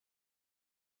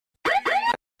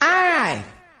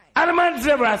the man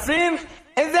zebra, see?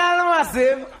 It's all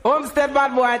massive. Homestead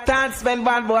bad boy, Tant spend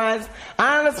bad boys,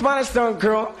 and the Spanish Town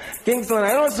crew, Kingston,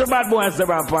 and also bad boys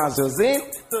zebra pass, you see?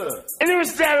 And you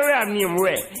start around him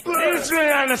way. You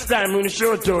really understand when you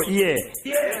show to, yeah.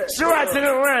 So I tell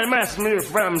you where mass me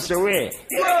from, so way.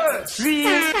 See?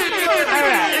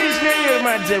 Alright, it's not your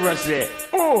man zebra say.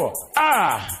 Oh,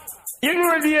 you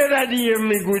know the other day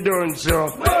me go down, so.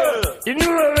 You know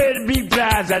where the big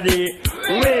plaza there.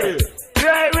 Well,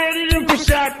 right where the little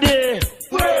shop there.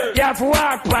 You have to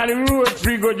walk on the road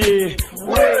free go there.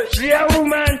 See a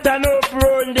woman turn up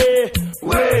round there.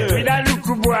 With a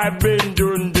little boy bend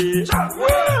down there.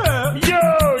 Yo,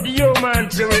 the young man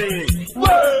say.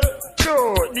 So,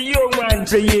 the young man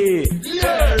say yeah.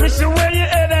 Me say where you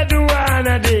ever do one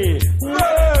a day?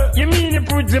 You mean you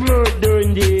put the mouth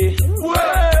down there?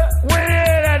 Where you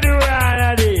ever do one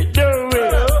a day? Don't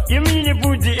wait. You mean you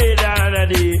put the head on a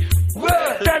day?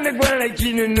 Can the go like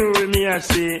you know me I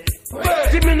say?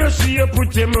 See me no see you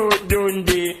put your mouth down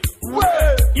there.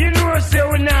 You know say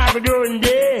we not go down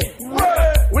there.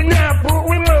 We not put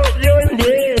we mouth down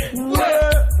there.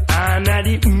 And I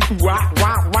the wah.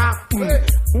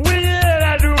 We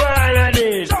I do all of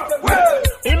this.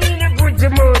 You mean you put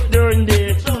your mouth down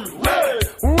there?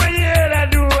 We I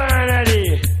do all of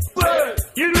this.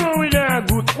 You know we not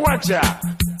good. Watch out.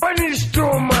 Punish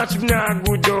too much, we not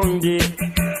good down there.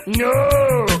 No,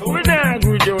 we not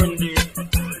good down there.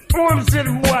 Home said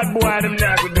boy, them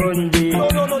not go down there.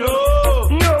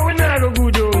 No, we not go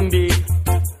good down there.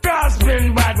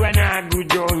 Crossbend bad, we not go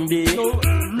down there.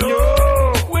 No,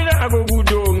 we not go good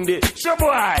down there. So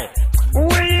boy,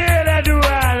 we here to do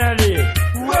all of this.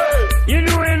 You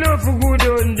know enough for good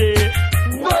down there.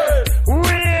 We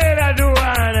here to do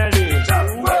all of this.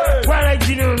 Well, like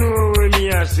you don't know what me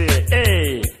I say.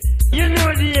 Hey, you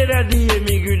know the other day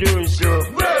me go down so.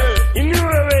 You know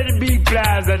where the big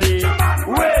plaza there.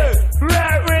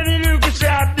 Right where the little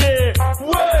shop there.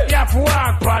 You have to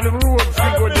walk on the road to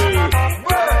go there.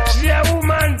 See a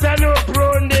woman turn up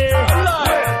round there.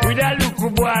 With a little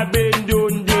boy bend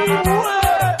down there.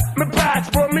 My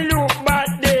passport me look back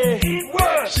there.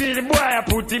 See the boy I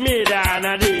put him in down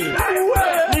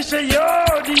there. Me say yo,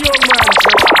 the young man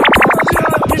so.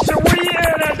 Me say what you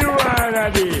here to do all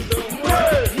of this?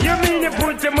 You mean you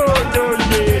put him out down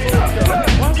there?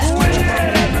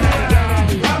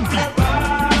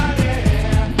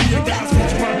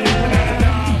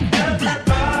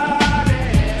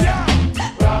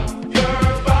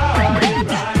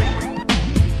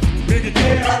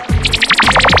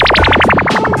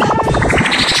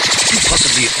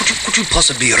 Could you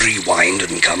possibly rewind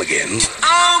and come again?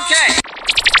 Okay.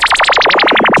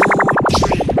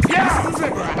 1, 2, 3.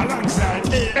 Yeah, alongside.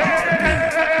 Hey,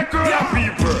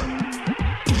 people.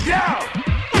 Yeah.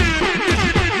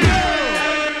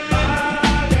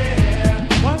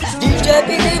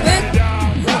 Djpetifit,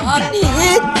 on the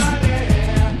hit.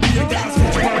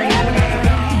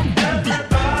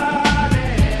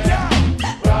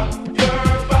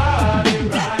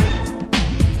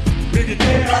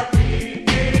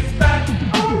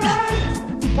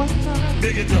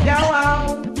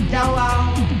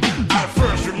 I'll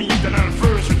first we meet and I'll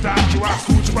first we talk. You are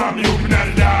scooch about me open at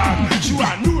the door. You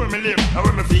are new where me live and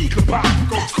where my vehicle park.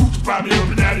 Go scooch about me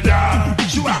open at the door.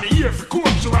 You are me here for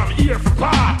court, you are me here for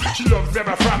part. She loves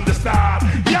ever from the start.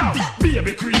 Yo,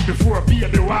 baby creep before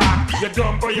baby walk. You're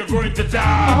dumb but you're going to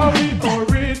die. Are we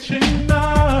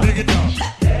original? Big it up.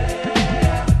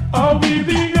 Are we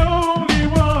the only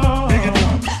one? Big it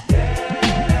up.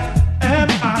 Am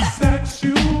I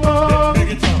sexual?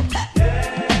 Big it up.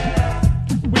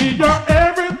 We are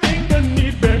everything you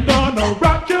need. We're gonna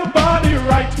rock your body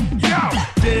right. Yo,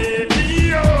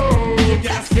 Davey-o. You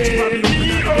got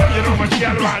Davey-o. You know much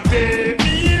girl want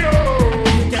Davey-o.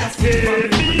 You got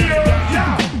Davey-o. Yo,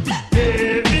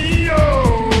 Davey-o.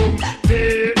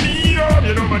 Davey-o.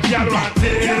 You know much girl want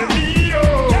Davey-o.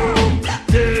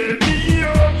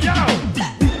 Davey-o. Yo,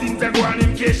 these things are going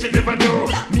in case you never know.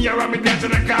 Me around me dance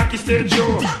on a khaki stage, yo.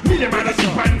 Me the man see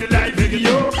on the live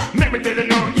video. Make me tell you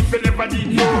now if you never did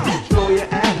know. Throw your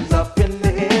hands up in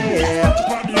the air.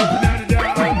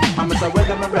 I'ma start wave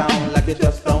them around like you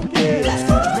just don't care.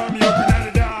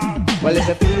 Well, if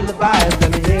you feel the vibes, let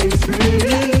me hear you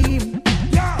scream.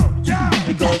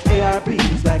 Because A.R.P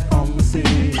is like on the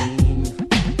scene.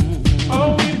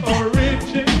 Are we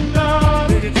original?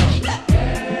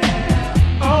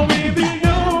 Are we the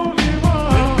only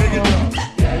one?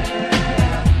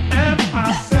 Am I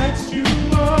sexual?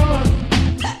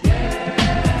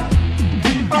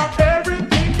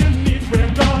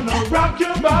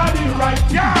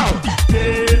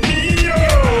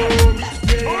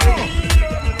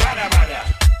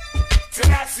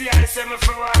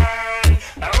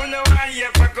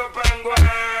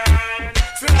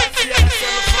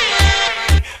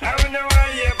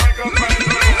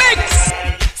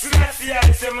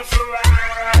 for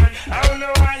one. I don't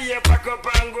know why you pack up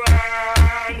and go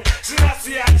on. So that's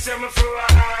the answer me for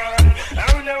one. I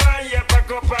don't know why you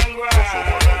pack up and go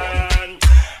on.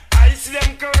 I see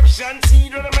them corruption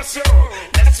seed on my soul.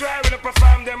 That's why when I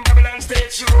perform them Babylon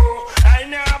stage show. I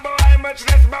know about how much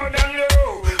less bow down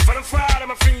low. For the fall,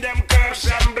 I'ma fling them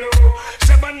corruption blow.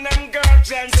 So burn them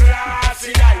corruption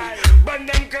Selassie I. Burn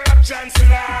them corruption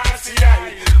Selassie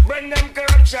I. Burn them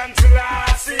corruption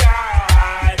Selassie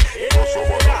I.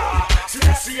 Yeah,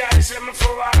 Selassie I say me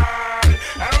for one.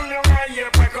 I don't know why you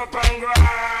pack up and go on.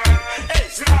 Hey,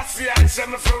 Selassie I say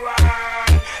me for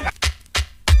one.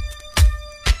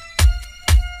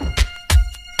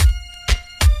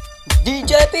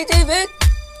 Djpetifit,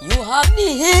 you have the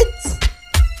hits.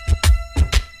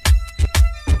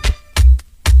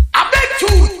 I beg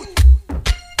you.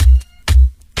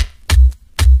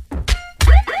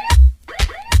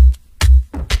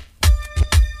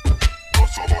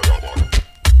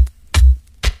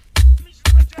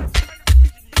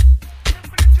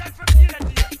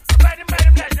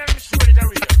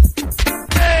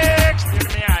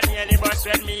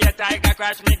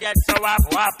 Crash me get so wap.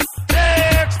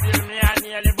 Still me and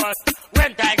nearly bust.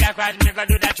 When Tiger crash me go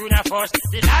do that tune first.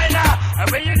 Delilah,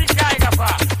 where you the Tiger for?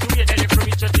 Do you tell the crew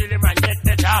to till him and get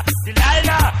better?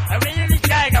 Delilah, where you the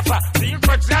Tiger for? So you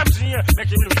cut Samson here, make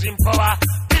him lose him power.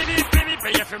 Baby,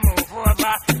 pay you for move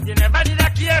over. You never did a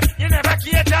care, you never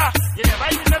cater. You never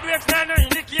use no brakes, no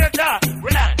indicator.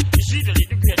 Well on, you see the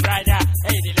little great rider.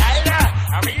 Hey Delilah,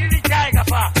 where you the Tiger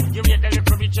for? You wait till the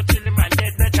crew to till him and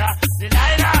get better.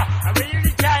 Delilah, where you the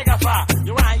Tiger for?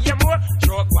 You want hear more?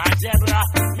 Stroke one zebra.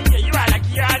 Me you are like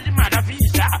you all the mother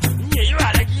visa. Me you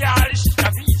are like you all the sister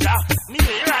visa. Me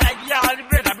you are like you all the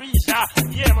brother visa.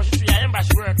 Yeah, must see I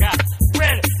embassy worker.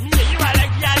 Well, me you are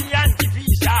like you all the anti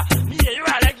visa. Me you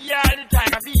are like you all the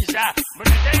Tiger visa. But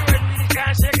I tell you when we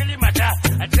can't shake the matter.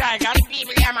 I try got the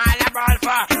people them all about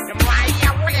for. The why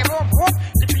you will whoop.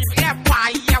 The people them why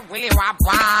you will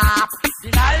whoop.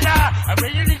 Delilah,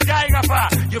 where you the Tiger for?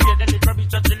 You get the little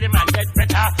bit of the man get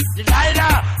better.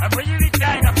 Delilah, where you the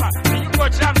Tiger for? When you go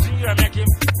Samson, you make him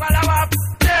swallow up.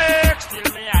 Still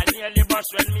me I nearly bust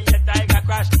when me a Tiger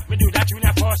crash. Me do that tune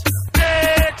first.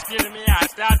 Still me I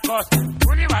start first.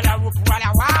 Fully walla whoop walla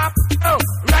wap. Oh,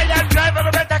 ride and drive, I'm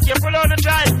better careful on the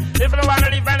drive. If you don't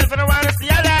wanna live and if you don't wanna stay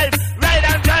alive. Ride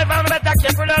and drive, I'm better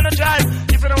careful on the drive.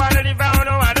 If you don't wanna live and you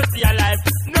don't wanna stay alive.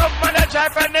 No man a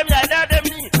drive from them, yeah, that them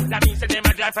me. That means that them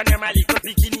a drive from them a little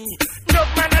bikini. No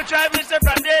man a drive, me say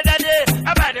from day to day.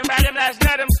 I buy them last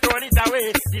night, them stone it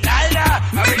away. Delilah,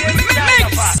 I bring the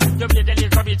Tiger for. You get the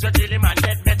little bit to kill him and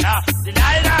get better.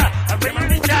 Delilah, I bring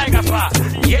the Tiger for.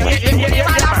 Yeah.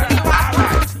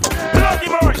 Plug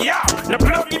him out, yeah. Now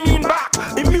plug him in back.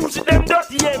 The music them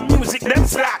dirty, yeah, music them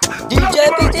slack.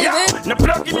 Djpetifit, now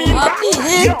plug him in back.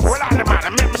 Yo, hold on, man, I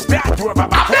make me start to a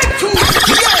baba.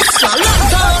 Yes, sir. Long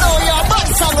time you know your bad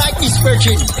song like this,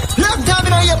 Virgin. Long time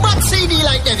you know your bad CD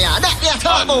like them, yeah. That they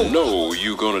talk about. I know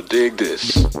you gonna dig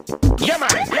this. Yeah, man.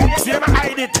 See them a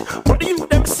hide it, but the youth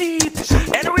them see it.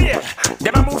 Anyway,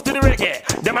 them a move to the reggae,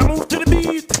 them a move to the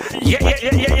beat. Yeah,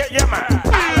 man.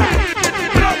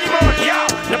 Plug him out, yeah.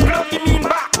 Now plug him in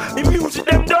back. The music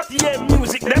them dirty, yeah,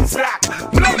 music them slack.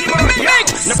 Plug him out, yeah.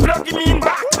 Now plug him in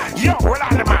back. Yo, hold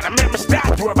on, man, I make me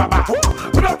start to a baba.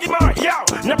 Plug him out, yo.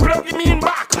 Now plug him in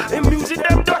back. The music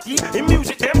them dirty, the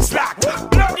music them slack.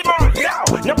 Plug him out,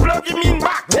 yo. Now plug him in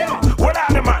back. Hold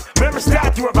on, man, make me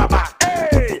start to a baba.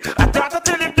 Hey, I thought I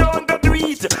tell you don't go do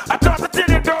it. I thought I tell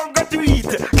you don't go do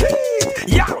it.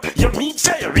 Yo, your meat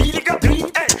say you really go do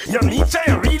it. Hey, your meat say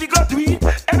you really go do it.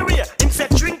 Anyway, him say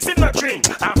drinks in my drink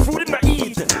and food in my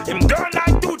eat. Him don't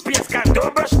like toothpaste, can't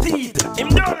don't brush teeth. Him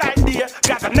don't like deer,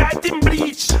 got a night in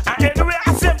bleach. And anyway,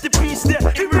 I sent the priest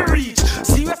there, he will reach.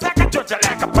 Serious like a judge,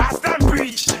 like a pastor and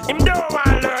preach. Him don't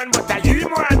want learn, but I you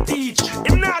him want teach.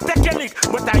 Him not take a lick,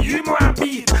 but I you him want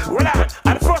beat. Well,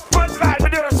 and the first punchline we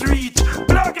just reach.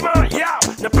 Plug him out, yo,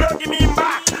 now plug him in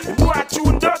back. Him boy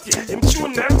tune dirty, him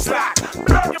tune them slack.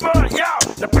 Plug him out, yo,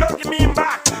 now plug him in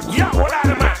back. Yo, hold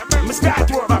on, man, me start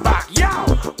to over back. Yo,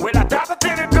 well, I thought I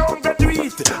tell you don't go do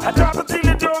it. I thought I tell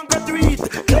you don't go do it.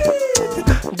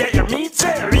 Then your meat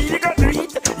say you really go do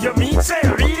it. Your meat say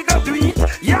you really go do it.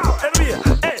 Yo, anyway,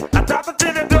 hey, I thought I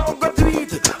tell you don't go do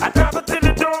it. I thought I tell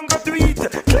you don't go do it.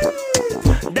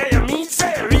 Then your meat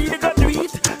say you really go do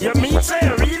it. Your meat say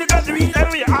you really go do it.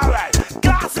 Anyway, alright.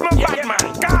 Class him a bad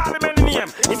man, call him any name.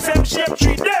 He same shape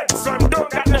tree dead, so him don't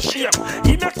got no shape.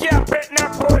 He no care pet, no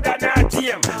powder, no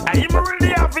team. And him really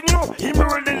having you, him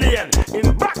really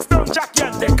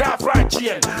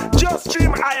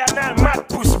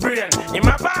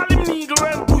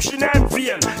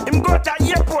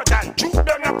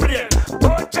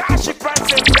Oh, Josh, if I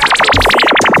say that,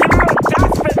 you run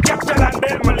Tasman, Capital and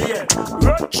Belmalian.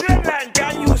 Run train line,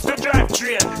 can use to drive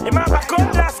train. You have a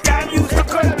cutlass, can use to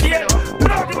cut cane.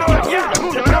 Bloody no, yeah,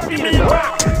 you love me,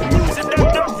 what? Music them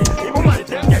dirty, you music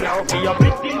them get out for your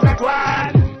big things like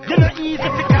one. You know easy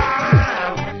to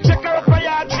come. Check out for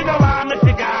your she know I'm a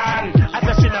cigar. I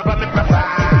said she never me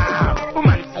prefer.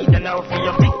 Woman see the now for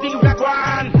your big things like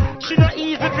one. She know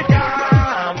easy to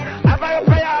come. I buy a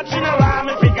fire, she know I'm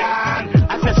a cigar.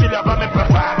 I said she never me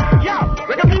prefer. Yo,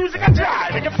 when the music a dry,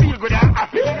 make you feel good and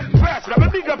happy. First, let me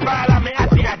big up all of me at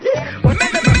the addy. When me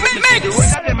never put the video, when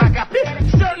I them a copy.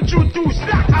 Son, two,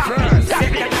 slack.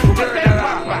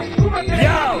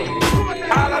 Yo,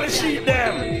 all of the sheep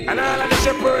them, and all of the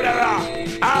shepherd are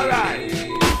alright.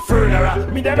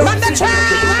 Further, me that love to see the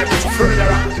youth them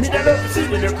further. Me that love to see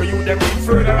the local youth them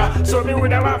further. So me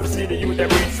would have want to see the youth them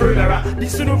further.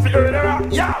 This is no for further,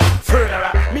 yeah.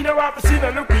 Further, me don't want to see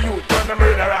the local youth from the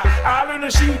murderer. All of the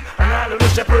sheep and all of the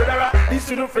shepherd. This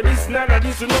is no for this, none of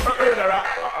this is no for murderer.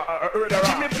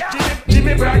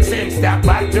 Jimmy Braxton, stop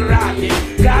back to rocking.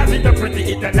 Cause it's a pretty,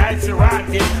 it's a nice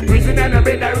rocking. Prison and a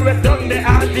bed that we have done the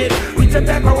hunting. With the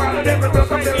type of one of them, we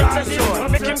broke up the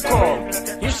rocking. Make him come.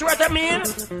 You see what I mean?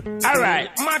 Alright,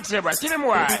 Mad Zebra, tell him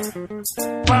why.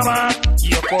 Mama,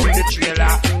 you come the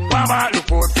trailer. Mama,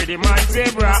 look out for the Mad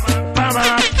Zebra.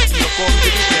 Mama, you come the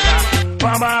trailer.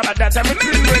 Mama, but that's a big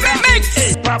brother.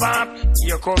 Mama,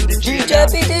 you come the trailer.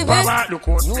 Mama, look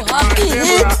out for the Mad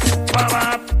Zebra. Mama,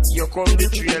 you come the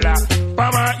trailer.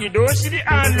 Mama, you don't see the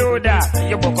unloader.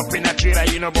 You buck up in a trailer,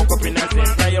 you know buck up in a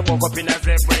zebra. You buck up in a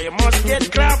zebra, you must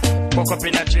get clapped. Buck up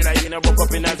in a trailer, you know buck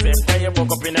up in a zebra. You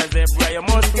buck up in a zebra, you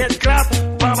must get clapped.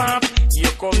 Mama, you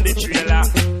come the trailer.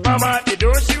 Mama, you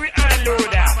don't see we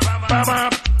unloader. Mama,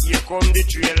 you come the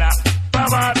trailer.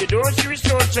 Mama, you don't see we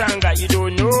so stronger. You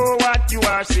don't know what you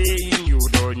are saying. You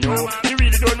don't know. You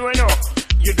really don't know enough.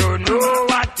 You don't know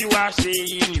what you are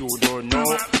saying. You don't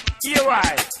know. Yeah,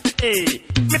 why? Hey,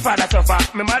 me father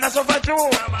suffer, me mother suffer too.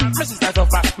 My sister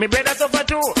suffer, me brother suffer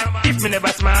too. If me never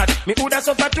smart, me woulda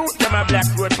suffer too. Them a black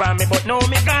road for me, but now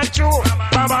me can't through.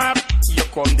 Mama, you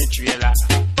come the trailer.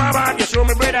 Mama, you show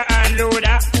me brother and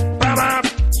loader. Mama,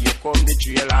 you come the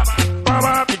trailer.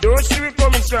 Mama, you don't see we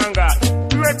coming stronger.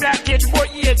 We're black yet, but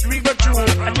yet we go through.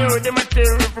 I know them a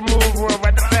tell me to move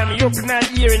over. The family open and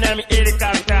here in my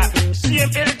helicopter. Same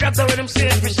helicopter with them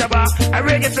same fish about. I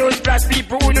reggae those black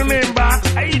people who remember.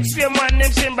 I eat same one,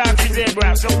 them same back to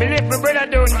zebra. So me let my brother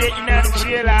down there in the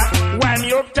trailer. While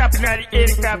me up top in the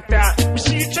helicopter. Me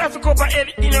see traffic up ahead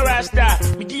in a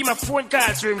rasta. Me give my phone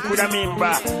call so him could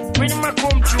remember. When him a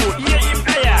come through, hear him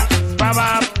higher.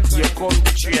 Baba, you come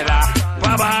the trailer.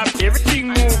 Baba, everything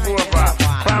move over.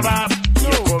 Baba,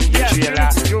 you come the trailer.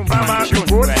 Baba, you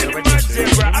go to the match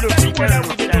zebra. I don't think I'm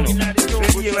stand up. So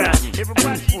here we are.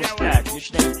 Everybody post that. You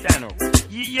shouldn't stand up.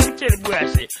 You tell the boy I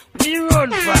say, we run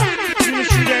far. You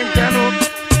shouldn't stand up.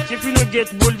 If you don't get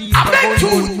bullied,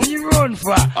 we run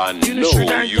far. I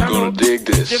know you gonna dig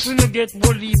this. If you don't get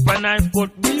bullied, and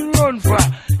we run far.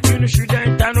 You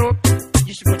shouldn't stand up.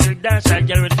 You should go to the dance and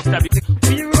get ready to stop it.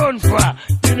 We run far.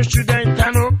 You shouldn't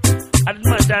stand up. I did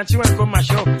my dance, you want to come my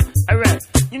shop. Alright,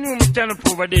 you know me stand up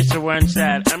over there to one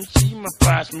side. I'm seeing my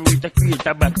pass me with a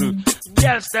creator buckle.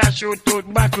 Girl start shout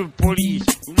out buckle police.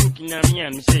 You looking at me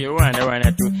and me say, you want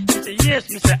to. He say, yes,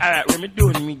 me say, alright, when me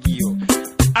done, me give you.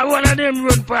 I one of them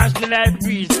run past me like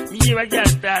breeze. Me hear a girl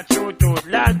start shout out,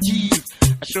 Lord Jeez.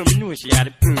 I show me know she had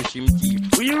a purse in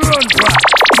teeth. Will you run far?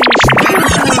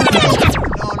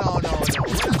 No.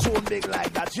 We're not so big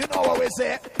like that. You know what we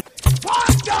say?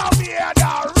 One down here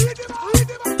now. Rhythm.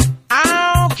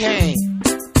 Okay.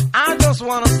 I just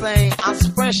want to say a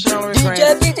special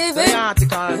request to the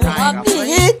article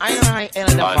I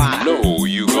know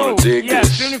you gonna dig yeah,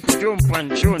 this. Yeah, so you could jump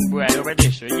and tune boy over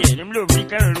there. So yeah, them love me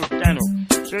kind of look down.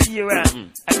 So here I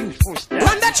use first time.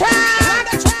 Run the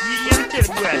track! You tell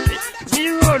boy I say, we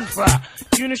run far.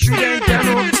 You know should I turn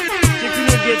up. If you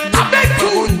don't get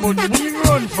bullied, but we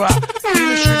run far. You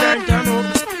know should I turn up.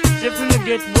 If you don't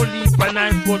get bullied,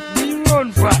 but we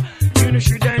run far. You know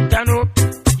should I turn up.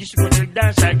 You should go to the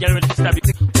dance and get ready to stop it.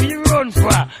 We run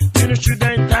far. You know should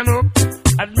I turn up.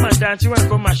 I did my dance, you want to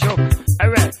come my shop.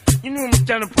 Alright, you know me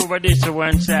stand up over there to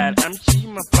one side. I'm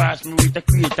seeing my pass me with a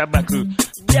creator buckle.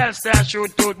 Girl start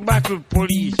shout out buckle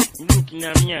police. You looking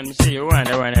at me and me say, you want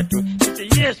to. He say,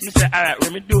 yes, me say, alright,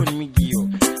 when me done, me give you.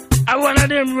 I one of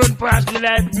them run past me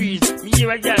like breeze. Me hear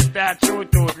a girl start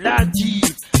shout out, Lord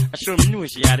Jeez. I show me know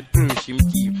she had a purse in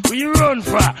teeth. Will you run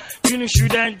far? You know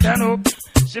shouldn't turn up.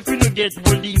 So if you don't get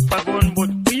bullied for gun, but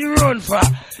will you run far?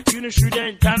 You know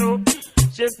shouldn't turn up.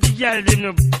 So If the girl them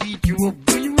no beat you up,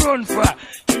 where you run for?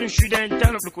 You know shouldn't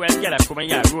turn up. Look where the girl come and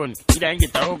you run. You don't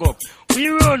get a hug up. Where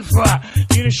you run for?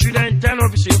 You know shouldn't turn up.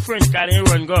 You say your friends can't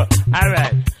run go.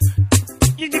 Alright.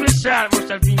 You give me salt,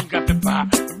 mustard, vinegar, pepper.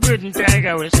 Bird and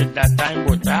tiger will set that time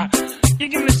butter. You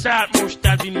give me salt,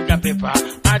 mustard, vinegar, pepper.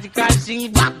 And you can't sing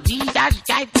it back, Jesus,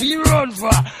 type we run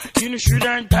for. You know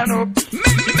shouldn't turn up.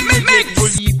 Make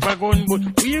bully for gun,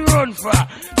 but we run for.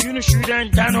 You know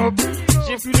shouldn't turn up.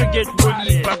 See if you don't get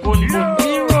bully for gun, but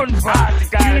we run for.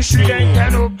 You know shouldn't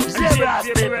turn up. Zebra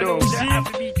step down, see?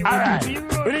 Alright,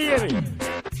 what do you hear me?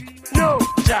 No,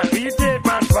 John, we take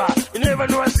man for. You never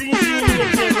know a scene, you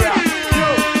need zebra.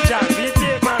 John, we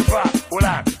take man for. Hold on,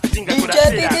 I think I could have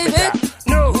said that better.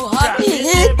 No, John, we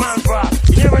take man for.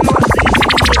 You never know a scene, you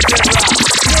need zebra.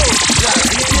 No, John,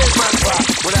 we take man for.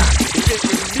 Hold on, you take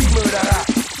me to big murderer.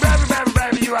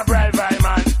 Bribe, you a bribe,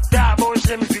 man. That about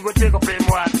them if you go take up him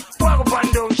one. Walk up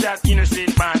and down shot,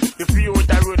 innocent man. You feel out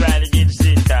the road while you get the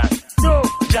same time. No,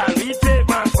 John, we take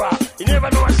man for. You never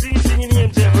know a scene, singing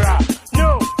name zebra.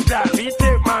 No, John, we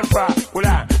take man for. Hold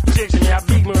on, you take me a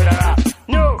big murderer.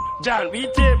 No, John, we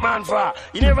take man for.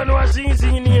 You never know a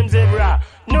singing name zebra.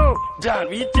 No, John,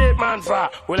 we take man for.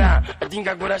 Hold on, I think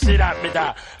I gotta say that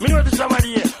better. Me know to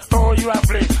somebody here, oh, you are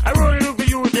play. I really look at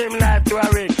you, them life to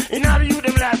a ring. In all you,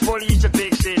 them life police, a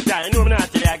big state time. You know me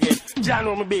not tell you again. John,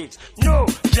 know me beats. No,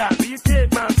 John, we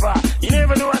take man for. You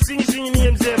never know a singing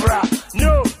name zebra.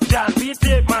 No, John, we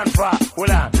take man for. Hold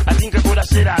on, I think I gotta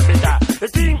say that better. You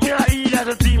think me a eat, I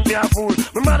don't think me a fool.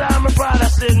 My mother and my father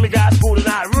said me got school and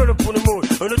I roll up on the moon.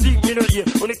 When you think me no here,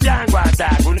 when you can't go and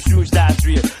tag, when the shoes start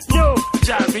straight. No,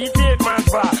 John, we take man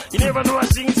for. You never know a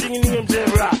singing name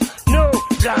zebra. No,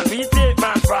 John, we take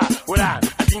man for. Hold on,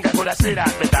 I think I gotta say that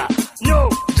better. No,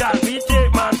 John, we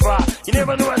take man for. You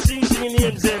never know a singing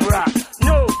name zebra.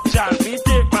 No, John, we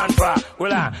take man for.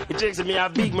 Hold on, it takes me a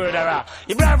big murderer.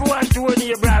 You brave one to one,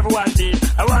 you brave one team.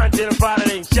 I want to tell the father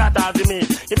them shut out the me.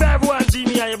 You brave one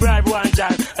Jimmy and you brave one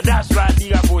John. That's right,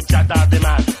 the about shut out the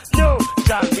man. No,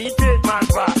 John, we take man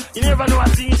for. You never know a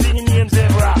singing name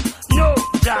zebra. No,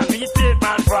 John, we take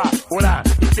man for. Hold on,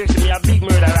 it takes me a big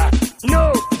murderer.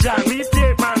 No, John, we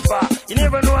take man for. You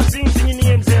never know a singing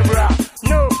name zebra.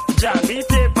 No, John, we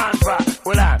take man for.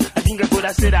 Hold on, I think I could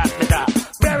have said that better.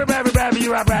 Brave,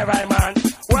 you a brave man.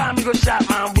 Why me go shot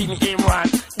man with me aim one?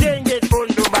 Then get pulled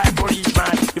down by police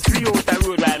man. You free out the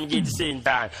road while me get the same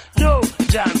time. No,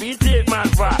 John, we take man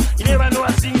for. You never know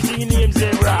a singing name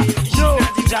zebra. No,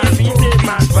 John, we take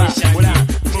man for. Hold on,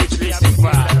 much listen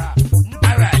for.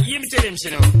 Alright, you me tell him,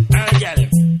 you know. I'll get him.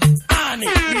 On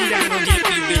it, we don't go get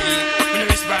me Billy. Me no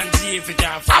respond to if you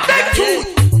can't find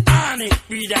it. On it,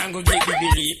 we don't go get me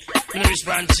Billy. Me no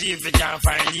respond to if you can't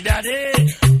find it.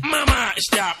 Daddy, Mama,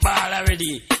 stop ball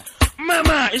already.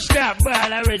 Mama, stop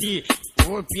ball already.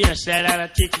 Hope you style out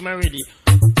of take me already.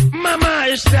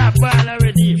 Mama, stop ball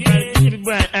already. Baby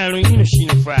boy, I don't know she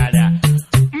no father.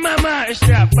 Mama,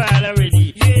 stop ball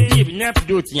already. Baby, nap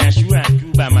dirty and she want to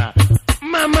Bama.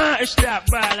 Mama, stop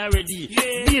ball already.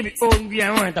 Baby, hungry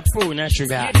and want a pound of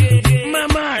sugar.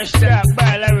 Mama, stop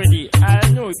ball already. I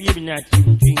know baby not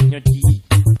even drink no tea.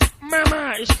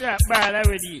 Mama, stop ball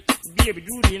already. Baby,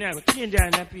 do the now, change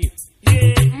down the pee.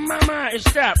 Mama,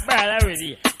 stop ball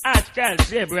already. Article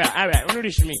zebra, alright, what do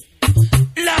this mean?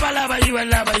 Lava, you and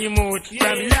lava, you mood.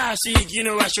 From last week, you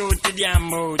know I showed to damn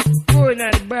mode. Go in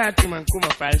the bathroom and come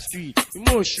up on the street.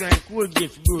 Emotion and cold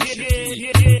gift,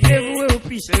 bullshit. Everywhere we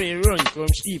piece away, run, come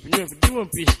sleep. And if you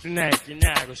don't piece tonight, you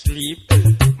not go sleep.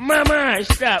 Mama,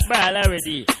 stop ball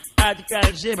already.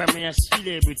 Article zebra, me a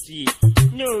celebrity.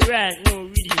 No right, no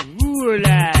reading, rule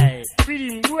lie.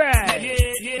 Reading why?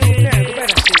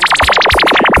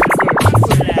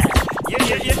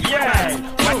 Yeah.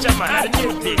 Watch a man, the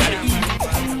new thing, I eat.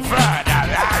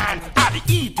 Fatherland, I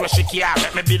eat what she can't.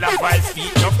 Make me build a boy's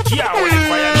feet. No care when the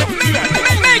fire, no care.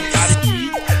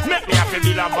 Make me have to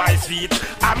build a boy's feet.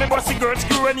 I'm a bossy girl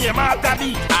screwing him out the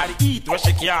beat. I eat what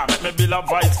she can't. Make me build a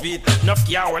boy's feet. No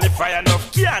care when the fire, no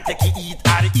care. Take it eat.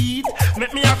 I eat.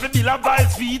 Make me have to build a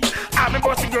boy's feet. I'm a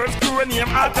bossy girl screwing him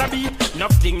out the beat.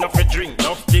 Nothing, no for drink.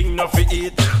 Nothing, no for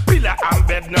eat. Pillar and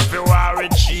bed, no for war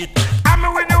and sheet. I'm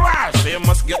a winner, so you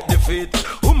must get defeat.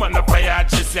 Woman up a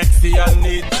she sexy and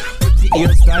neat.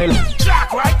 Hairstyle,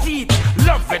 track white teeth.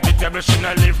 Love vegetable, she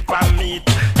no live pan meat.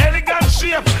 Elegant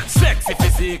shape, sexy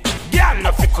physique. Girl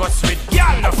no fi cuss with,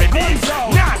 girl no fi beat.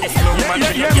 Nah, this no woman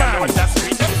for your girl want a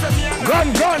sweet.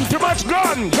 Gun, too much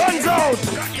gun, guns out.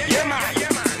 Yeah man.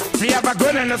 Fi have a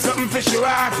gun and something fi show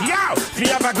off, yo. Fi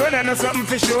have a gun and something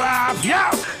fi show off,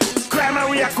 yo. Crime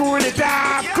we a cool it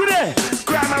off.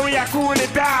 Crime we a cool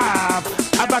it off.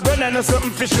 Have a gun and no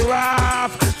something for show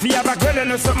off. Fi have a gun and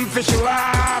no something for show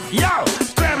off. Yo,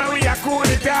 crime we a cool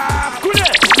it off. Crime we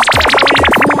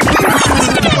a cool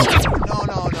it off.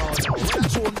 No. We're not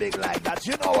too big like that.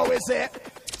 You know what we say?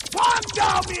 One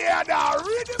down here now.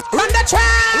 Run the track.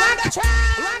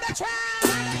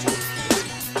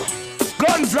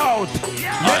 Guns out.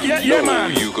 Yeah,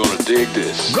 man. You gonna dig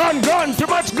this? Gun, too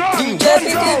much gun.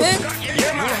 Guns out.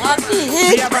 Yeah, man.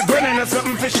 We have a gun and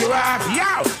something for show off.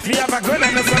 Yo, we have a gun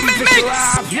and something for show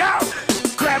off. Yo,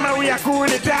 crime we a cool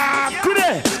it off.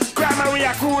 Crime we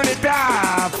a cool it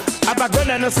off. Have a gun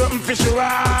and something for show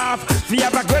off. We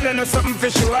have a gun and something for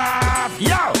show off.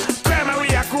 Yo, crime we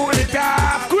a cool it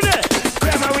off.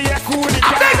 Crime we a cool it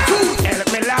off.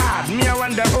 Help me, lad. Me I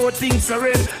wonder how things are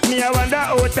real. Me I wonder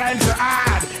how times are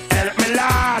hard. Help me,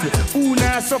 lad. Who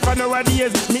not suffer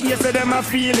nowadays? Me here say them I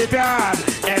feel it hard.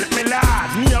 Help me,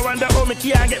 lad. Me I wonder how me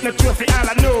can't get no trophy. All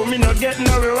I know, me no get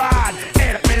no reward.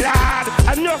 Help me, lad.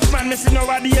 Enough man, me see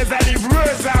nowadays I live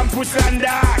worse and push and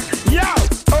dark. Yo,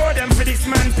 hold them for this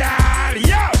man tall.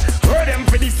 Yo, hold them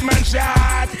for this man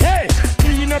shot. Hey,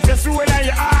 clean up your soul and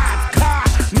your heart. Car,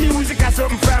 music has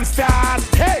something from start.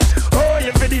 Hey, hold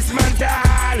you for this man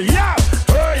tall. Yo,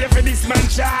 hold you for this man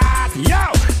shot.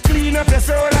 Yo, clean up your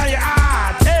soul and your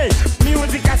heart. Hey,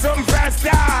 music has something from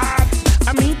start.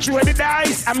 I mean, throw the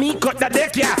dice, I mean, cut the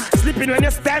deck, yeah. Sleeping when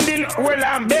you're standing, well,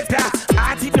 I'm better.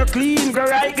 Heart it no clean, go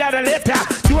right, got a letter.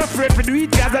 You afraid for do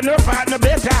it, cause I know part no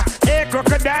better. Hey,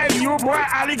 crocodile, you boy,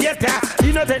 alligator.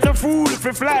 You know take no fool if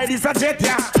you fly, this a jet,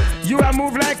 yeah. You a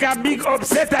move like a big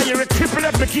upsetter. You're a triple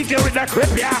up, me kick you with a crep,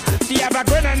 yeah. Fi have a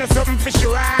gun and something for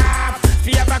show off.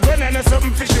 Fi have a gun and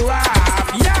something for show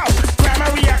off. Yo,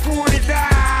 crime we a cool it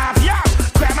off. Yo,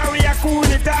 crime we a cool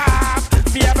it off.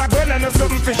 Fi have a gun and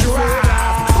something for show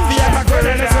off. Fi have a gun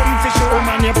and something for show off.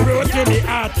 Man, you're pro to be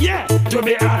hot, yeah, to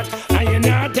be hot. And you're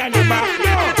not turn your back,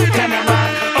 no, turn your back.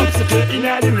 Obstacle in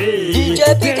the way.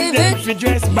 Djpetifit, fi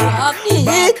dress back,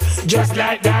 just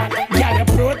like that. Yeah, you're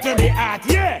pro to be hot,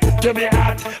 yeah, to be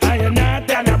hot. And you're not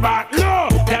turn your back, no,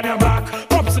 turn your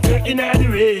back. Obstacle in the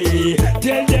way.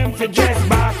 Tell them fi dress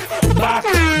back,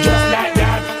 just like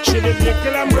that. She be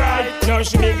nickel and bright, now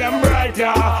she big and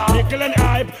brighter. Nickel and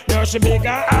hype, now she big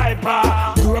and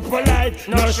hyper. Grew up polite,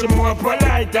 now she more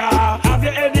politer. Have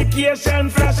your education,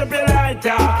 flash up your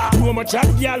lighter. Too much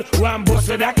hot girl, one bust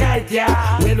with a kite,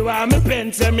 yeah. Well, why me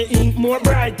pen, say me ink more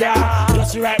brighter.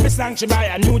 Just write me song, she buy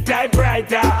a new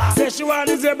typewriter. Say she want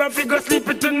the zebra figure sleep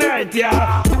it tonight,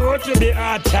 yeah. Pro to be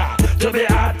hot, to be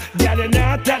hot. Girl, you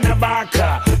not turn her back,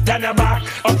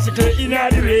 obstacle in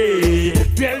the way.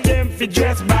 Tell them fi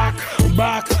dress back,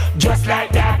 just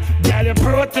like that. Girl, you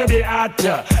pro to be hot,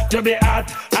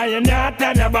 and you not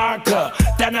turn her back,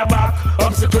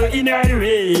 obstacle in the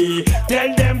way.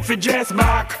 Tell them fi dress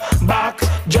back,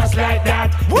 just like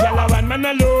that. Girl, a one man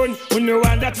alone, we no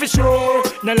want that for sure.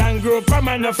 No long grow for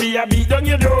man, no fear beat down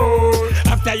your door.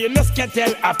 After you know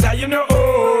skettle, after you know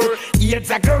old. AIDS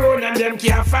a corona and them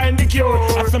can't find the cure.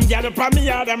 Have some gal up on me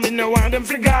yard and me no want them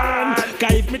for gone.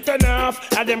 Cause if me turn off,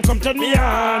 and them come turn me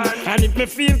on. And if me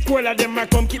feel cold, and them a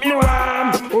come keep me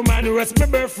warm. Woman roast me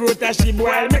birth fruit and she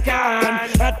boil me can.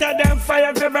 Hotter than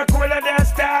fire, never colder than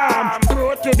storm.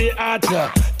 Pro to be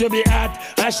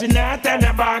hot, and she not turn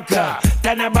her back,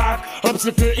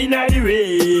 obstacle in the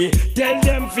way. Tell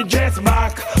them fi dress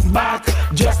back,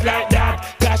 just like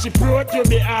that. Cause she pro to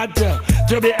be hot,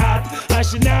 and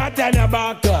she not turn her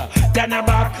back,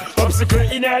 obstacle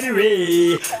in the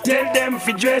way. Tell them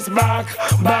fi dress back,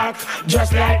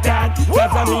 just like that.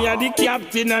 Cause me a the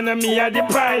captain and me a the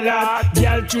pilot.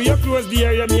 Girl, through your clothes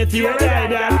there, you mate you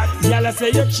rider. Girl, I say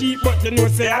you cheap, but you know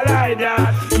say I lie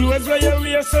that. Clothes where you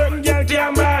wear, certain girl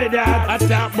can't buy that. I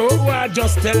talk about what,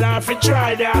 just tell her fi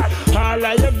try that. All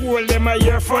of your gold, them a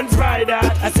your funds buy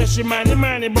that. I say she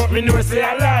money, but me know say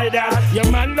I lie that.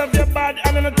 Your man love your bad,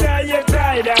 and I tell you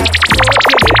try that.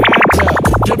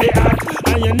 To be hot,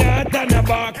 and you're not turn her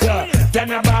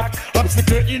back,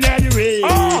 obstacle in the way.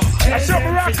 Oh, that's some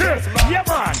rockers, yeah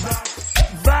man.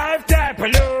 Vibe type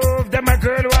of love, them a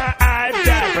girl want hype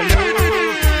type of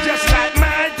love. Just like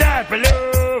my type of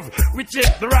love, which is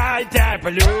the right type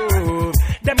of love.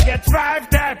 Them get 5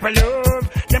 type of love,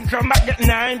 them come back get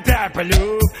 9 type of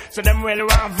love. So them well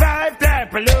want 5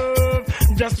 type of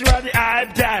love, just want the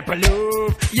hype type of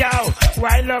love. Yo,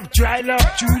 why love, try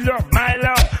love, true love, my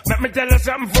love. Let me tell you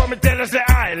something before me tell you say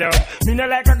I love. Me no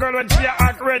like a girl when she a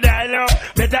act red I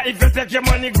love. Better if you take your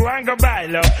money, go and go buy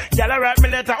love. Y'all write me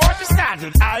letter, oh she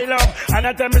started, I love. And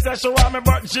I tell me say she want me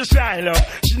but she shy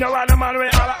love. She know want a man when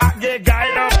all a act gay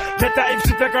guy love. Better if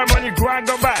she take her money, go and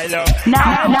go buy love.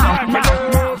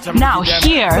 Now,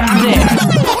 hear this.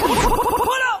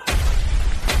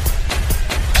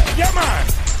 Yeah, man.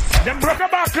 Them broke a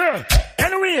buckle.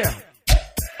 Anyway.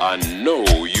 I know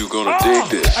you gonna dig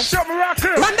this. I show me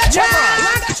rocker. Run the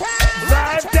track.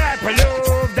 Five type of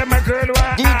love. Them a girl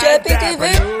want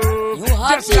Djpetifit, you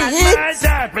have the hits. Right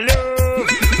type of love.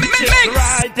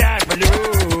 Right type of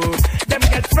love. Them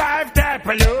get five type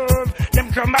of love.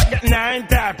 Them come back get nine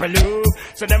type of love.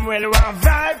 So them well want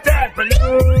five type of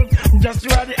love. Just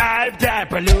you are the hype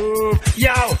type of love.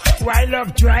 Yo, why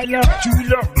love, try love, true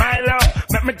love, my love.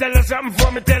 Let me tell you something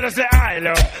before me tell you say I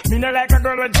love. Me no like a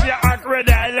girl with your awkward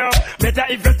I love. Better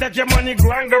if you take your money,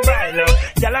 go and go buy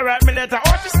love. Y'all write me letter,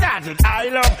 oh she started, I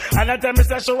love. And I tell me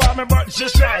say she want me but she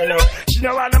shy love. She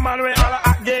know want the man with all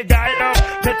a gay guy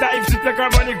love. Better if she take her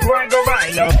money, go and go buy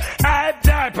love. Hype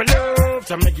type of love,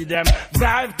 so me give them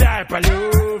five type of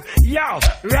love. Yo,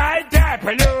 right type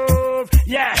of love,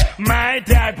 yeah, my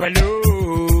type of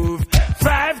love.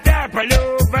 Five type of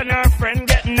love, and her friend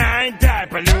get nine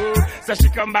type of love. So she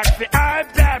come back for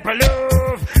five type of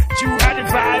love. Two are the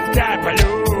five type of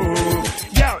love.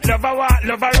 Yo, love her walk,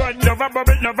 love her run, love her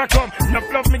bubble, love her come.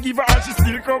 Enough love me give her and she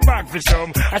still come back for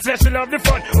some. I say she love the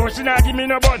fun, oh she not give me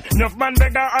no bun. Enough man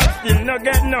beg her and still no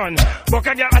get none. But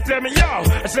a girl I tell me, yo,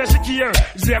 I say she care.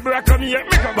 Zebra come here,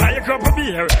 me go buy a cup of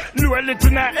beer. Low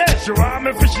little na head, she want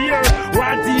me for share.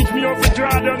 Want teach me how to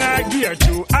draw down her gear.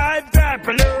 Two five type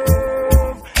of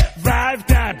love, five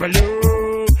type of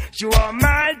love. She want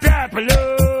my type of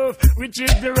love, which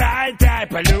is the right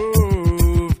type of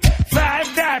love.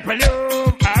 Five type of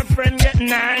love, our friend get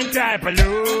nine type of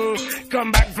love.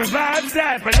 Come back for five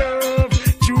type of love.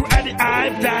 Two are the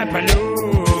hype type of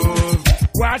love.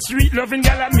 Watch sweet loving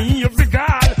gal at me up the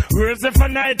call. Words of a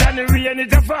night and the rain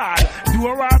it a fall. Do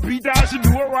a war Peter, she do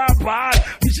a war Paul.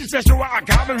 She says she want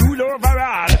to have a rule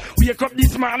overall. Wake up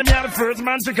this morning, me are the first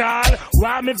man to call.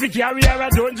 Why me fi carry her, I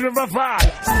don't ever fall.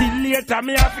 Still later,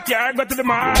 me have to carry go to the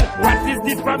mall. What is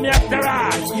this for me after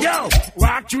all? Yo,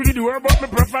 walk through the door, but me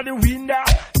prefer the window.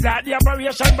 Start the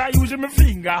operation by using my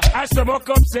finger. I stomach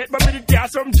upset, but me did get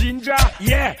some ginger.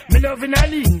 Yeah, me loving a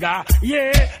linger.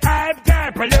 Yeah, hype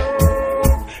type of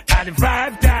love. And the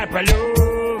five type of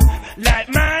love. Like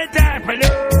my type of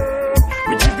love,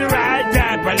 which is the right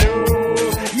type of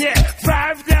love. Yeah,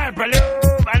 five type of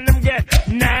love, and them get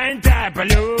nine type of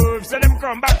love. So them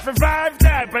come back for five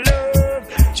type of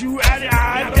love. Two and the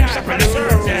high type of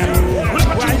love.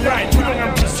 Why right? You don't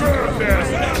have to serve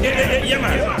them. Yeah,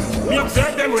 man. Me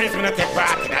observe them ways when I take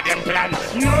part in a them plan.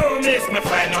 No miss me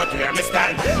find out where me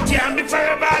stand. Can't be for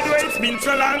a bad way, it's been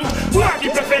so long. Walk the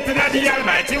prophet in the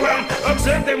Almighty One.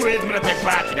 Observe them ways when I take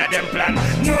part in a them plan.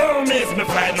 No miss me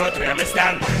find out where me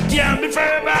stand. Can't be for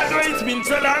a bad way, it's been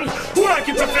so long. Walk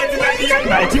the prophet in the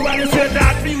Almighty One. You say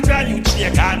that future you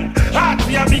shake on. Heart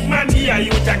for a big man here,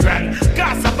 you a grand.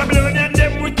 Cast up a blood and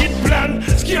them wicked plan.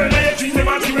 Scare now you treat them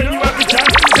as when you have the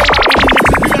chance.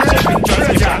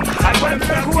 And when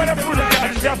who are the food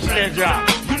that just pleasure,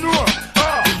 you know.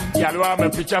 Y'all want me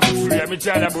picture for free. It's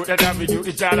all about that avenue,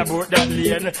 it's all about that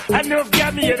lane. I know if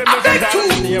you me here, them not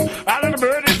that name. All of the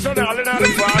birds, so all in all the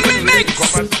fall, and the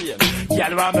come and see.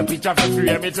 Y'all want me picture for free.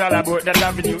 It's all about that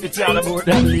avenue, it's all about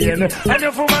that lane. I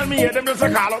know for man me here, them just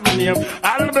call up my name.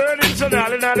 All of the birds, so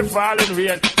all in all the fall and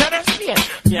rain. Tell us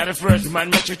me are the first man,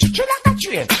 make you chill like a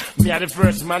train. Me are the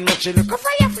first man, make you look a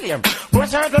fire flame.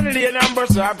 Bust out on the lane and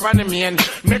bust up on the main.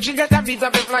 Make you get a visa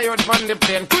to fly out from the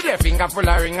plane. Put your finger full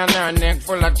of ring and her neck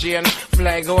full of chain.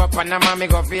 Fly go up and a mommy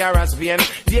go for your ass pain.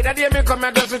 The other day me come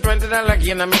and just with $20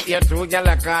 again. And me hear two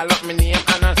gyal call up my name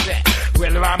and I say,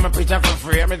 well, I'm a picture for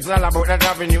frame. It's all about that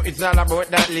avenue, it's all about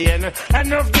that lane.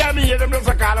 Enough gyal me hear them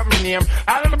just call up my name.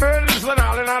 All of the birds and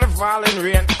all in all the falling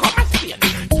rain. Come and see it.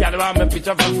 Gyal want me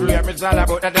picture for frame. It's all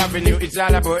about that avenue, it's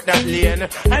all about that lane.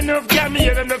 Enough gyal me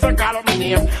hear them just call up my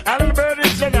name. All of the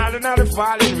birds and all in all the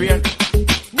falling rain.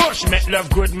 Bush make love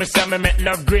good, me say me make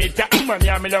love greater. Woman,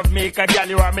 yeah, me love maker, girl,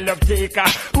 you want me love taker.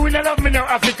 Who no love me now,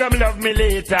 Africa, me love me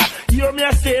later. You me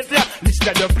a state, yeah, list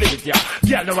of the plate, yeah.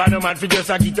 Girl, no want no man fi just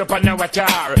a get up and a watch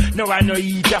her. No want no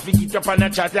eater fi get up and a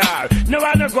chatter. No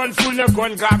want no gun full, no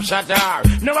gun grab shatter.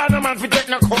 No want no man fi take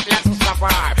no cutlass to stop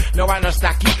her. No want no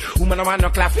stacky, woman no want no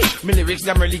claffy. Me lyrics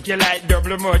them really kill like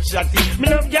double much shotty. Me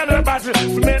love girl no battle,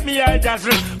 fi make me eye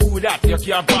dazzle. Who that, you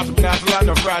can't pass me not to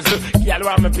no frazzle. Girl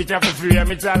want me picture for free,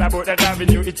 it's all about that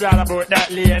avenue, it's all about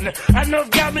that lane. Enough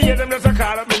got me here, them just a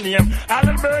call up my name. All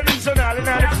the birds and all in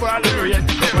all the falling rain.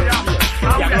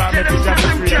 Y'all want me picture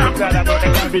for free, it's all about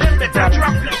that avenue, it's all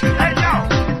about that. Hey yo!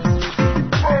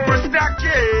 Post that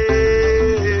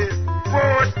kid!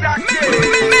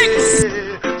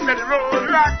 Let the road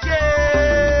rock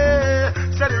it!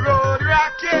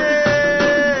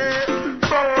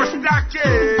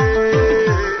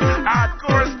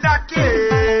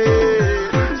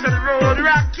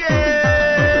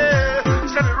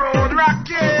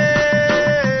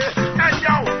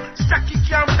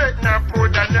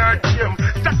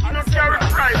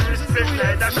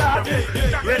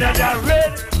 Redder than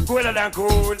red, colder than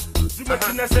cold. Too much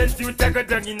innocent you take a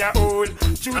dung in a hole.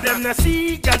 Chew them no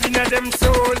see, God in a them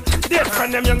soul. Dead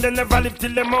from them young, they never live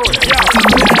till them old. Yeah.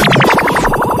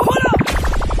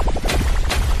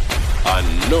 I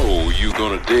know you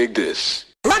gonna dig this.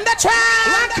 Run the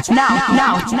track!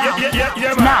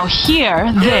 Now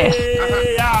hear this.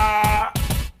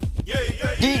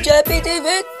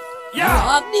 Djpetifit, you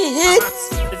have the hits.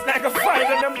 It's like a fight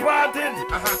and them parted.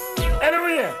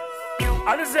 Anyway,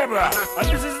 on the zebra, and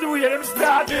this is the way them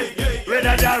started.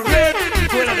 Redder than red,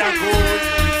 colder than cold.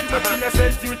 But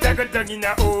innocent you take a dung in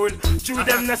a hole. Chew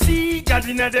them no see, God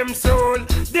in a them soul.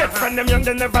 Dead from them young,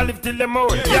 they never live till them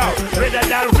old. Yo, redder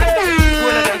than red,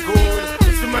 colder than cold.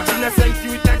 So much innocent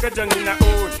you take a dung in a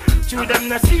hole. Chew them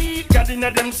no see, God in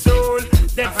a them soul.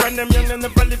 Dead from them young, they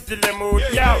never live till them old.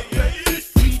 Yo.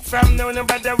 From now,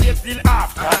 nobody wait till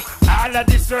after. All of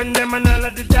the son, them and all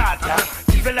of the daughter.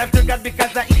 Give your life to God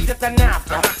because I eat it and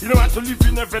after. You don't want to live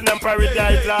in heaven and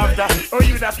paradise laughter. Oh,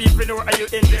 you the people know how you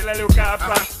angel and look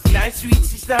after. Nice sweet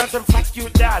sister and some fat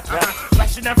cute daughter.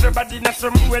 Washing off your body in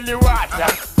some welly water.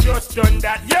 Just done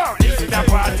that, yo, this is the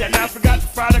party. And I forgot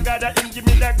Father God that him give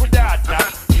me that good daughter.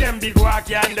 Them big walk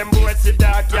ya and them boats sit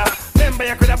dark ya. Remember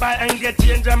you coulda buy and get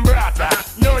change and brata.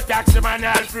 No tax man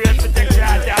all free to take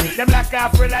charge. Them lock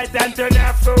off for light and turn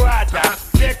off for water.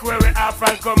 Take where we off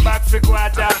and come back for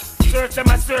quarter. Search them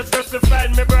and search just to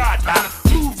find me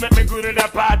brata. Move make me good in the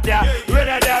party.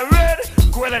 Redder than red,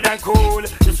 colder than cold.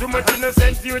 There's so much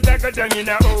innocent you that go down in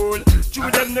a hole. Chew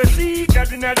them no see,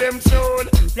 God in a them soul.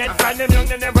 Dead find them young,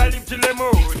 they never live till them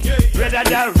old. Redder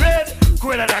than red,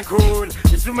 colder than cold.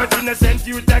 There's so much innocent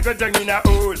you that go down in a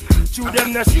hole. Chew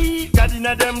them no see, God in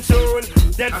a them soul.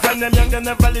 Dead find them young, they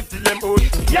never live till them old.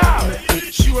 Yeah,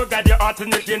 sure got your heart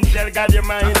and you can tell God your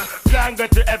mind. Plan go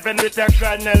to heaven with a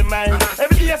carnal mind.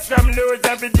 Every day some lows,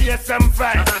 every day some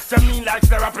fine. Some mean like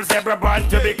the rapper zebra born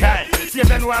to be kind. See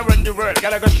them one run the world,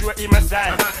 gotta go show him a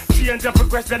sign. Change up a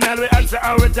question, I'll answer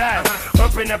our time.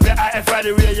 Open up your eye for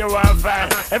the way you want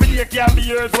find. Every day can be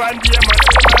yours, one day must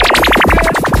be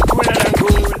mine. Colder than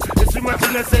cold. There's too much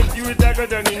innocent you that go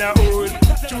down in a hole.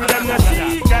 Chew them no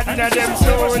see, God in a them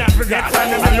soul. Get from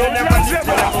them and you never live to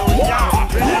them old.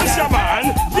 Yo,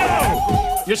 man, yo.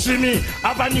 You see me,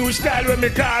 have a new style when me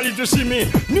call it, you see me.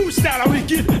 New style of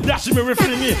wicked, that's me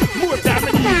refree me. More time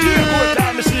me DJ, more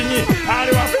time me sing it. I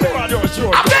don't have to go on your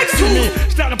show. See me,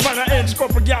 stand up on the edge,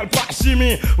 couple girl pass, see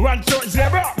me. One shot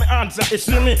zebra, me answer, you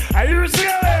see me. I used to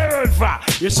get a for,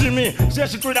 you see me. Say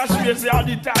she could have swear, say all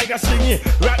the tiger sing it.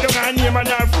 Right down her name and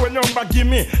her phone number, give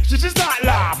me. She start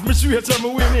laugh, me swear to me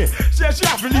win it. Say she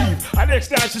have to leave, and next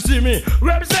time she see me.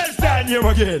 Represent stand here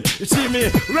again, you see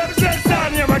me. Represent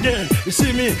stand here again, you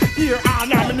see me. Here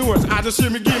and on my nose, I just see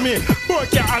me give me. Boy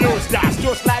can't nose, that's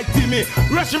just like Timmy.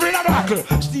 Rush him in a buckle,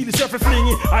 steal the selfie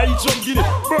flingy. I eat some guinea,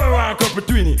 boy one cup of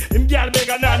twinny. Him girl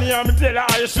bigger than me, and me tell her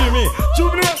how you see me.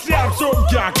 Two me don't see how something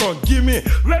can't come, give me.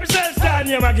 Represent stand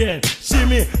here again, see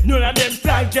me. None of them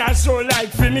style can't so like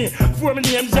for me. For me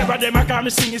name Zebra, them I call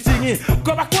me singing.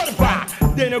 Come back on the park,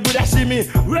 they no good at see me.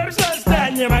 Represent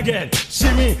stand here again,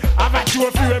 see me. I've a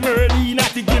trophy when me ready not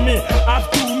to give me.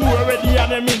 I've two more ready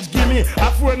and them means give me.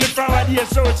 I've four me from a day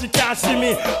so she can't see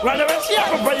me. Whenever she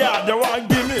have a yard, they won't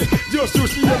give me. Just to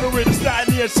see every way the style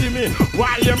near see me.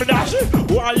 Why you me dashing?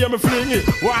 Why you me flinging?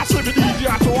 Why see me DJ?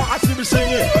 Why see me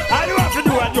singing? I don't have to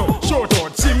do it, yo. Short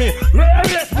out, see me.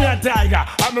 Rest me a tiger,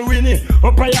 I'm a winning.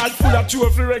 Up a yard full of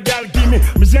trophy, regal give me.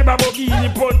 Me zebra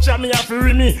bugini punch and me have to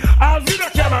ring me. I'll video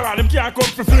camera, them can't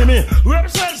come to film me.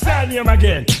 Represent stand name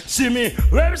again, see me.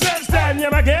 Represent stand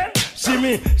name again. See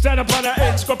me, stand up on the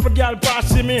edge, couple girl pass,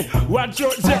 see me. One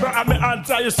shot zebra and me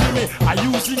answer, you see me. Are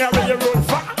you sing away your road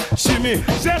far? See me.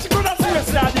 Say she could have seen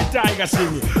the tiger, see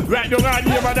me. Right down on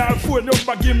here, madam, phone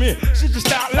number, give me. She just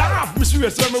start laugh, me swear,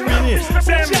 so me winning.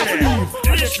 Say she have to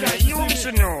leave. Listen, you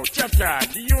should know, chatter,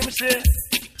 you say.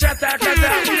 Chatter,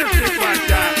 chatter, we don't take back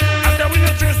that. After we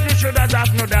don't choose, we should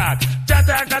have no that.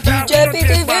 Chatter, chatter, we don't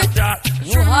take back that.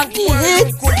 You have the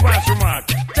hits.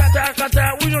 Chatter, chatter,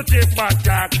 we don't take back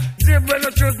that. Zebra no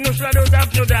choose, no shadows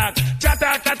have no dark.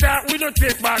 Chatter, chatter, we don't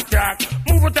take back that.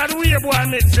 Move it out the way, boy,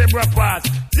 and make zebra pass.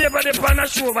 Zebra the pan a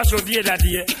show over so the other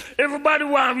day. Everybody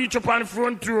want reach up on the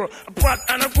front row. A pot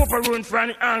and a cup of run from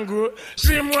the angle.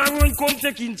 Same one run come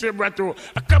take in zebra too.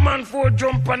 A command for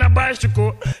jump on a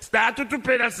bicycle. Start to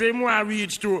pedal, same one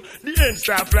reach to. The end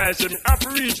start fly, so me have to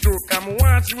reach to. Come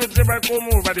once see what zebra come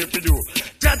over there to do.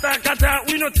 Chatter, chatter,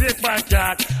 we no take back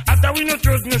that. After we no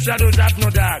trust no shadows have no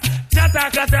dark. Chatter,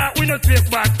 chatter, we no take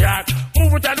back that.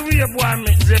 Move it out the way, boy,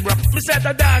 me zebra. Me set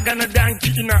a dog and a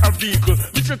donkey in a vehicle.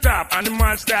 Me set up and the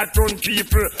man start turn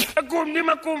people.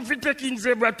 I come fi taking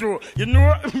zebra too. You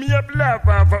know, me up laugh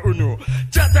off of uno.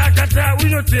 Chata kata, we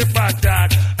no take back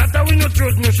talk. After we no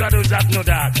trust no shadows have no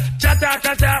dark. Chata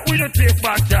kata, we no take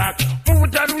back talk. Move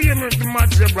it out the way, me the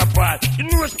mad zebra part. You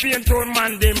know, Spain town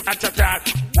man them a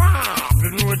chatak. Wow, you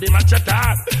know them a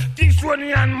chatak.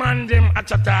 Kingsonian man them a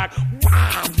chatak.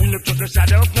 Wow, we no trust no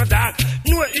shadow of no dark.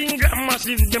 No England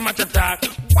massive them a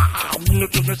chatak. Wow, we no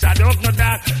trust no shadow of no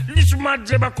dark. Listen, mad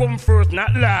zebra come first,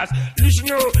 not last. Listen,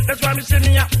 no, that's why me say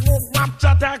me a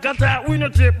chata kata, we no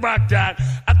take back talk.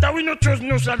 After we no trust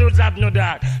no shadows have no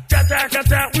dark. Chata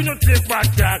kata, we no take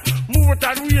back talk. Move it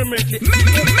out the way, make it.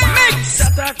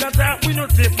 Chata kata, we no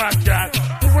take back talk.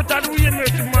 Move it out the way,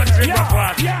 make the man take back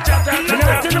part. Chata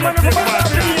kata, we no take back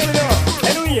talk.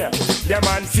 Anyway, the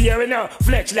man fear enough.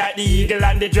 Flex like the eagle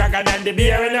and the dragon and the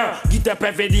bear enough. Get up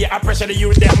every day, I pressure the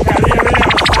youth, them career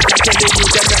enough. I tell the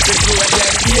youth, them not to do it,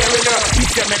 them fear enough.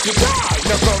 If you make it hard,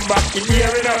 no come back in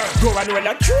here enough. Go and well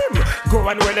a trim, go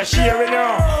and well a share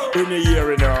enough. In the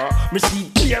year enough, me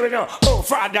see clear enough. Oh,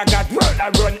 Father God, world I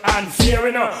run and fear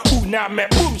enough. Who now make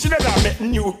boom, she never make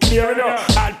nuclear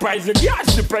enough. All price the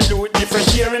gas, the prelude,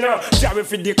 different year enough. Sorry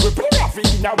for the equipment,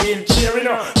 in a wheelchair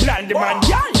enough. Blind the man,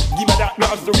 yeah, give me that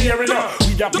loss to wear enough.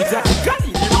 With a piece of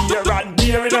gunny, the beer and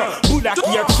beer enough. Bulla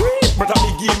here sweet, but I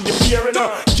be give the fear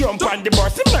enough. Jump on the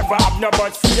bus, never have no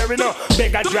bus fear enough.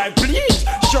 Beg a drive, please,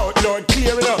 shout loud,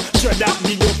 clear enough. Show that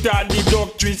the doctor and the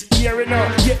doctress here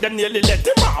enough. Get them nearly let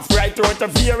them off right out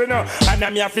of here enough. And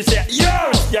I'm here to say,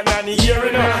 yo, you're not here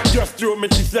enough. Just through me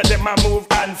to say them a move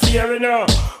and fear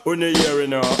enough. On the year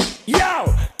enough.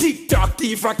 Yo, TikTok,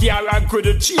 thief, a car and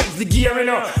couldn't change the gear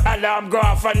enough. Alarm go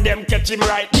off and them catch him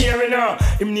right here enough.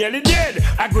 Him nearly dead,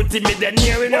 I go to me then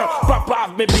here enough. Pop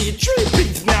off me beat 3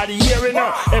 pigs, not the year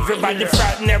enough. Everybody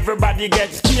frightened, everybody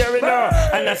gets scared enough.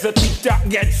 And as a TikTok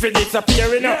gets for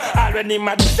disappear enough. Already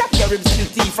my disappear him still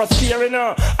thief for spear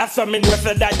enough. As some in with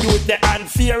that youth the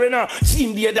unfair enough.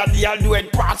 Seem the that they'll do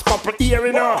it past couple year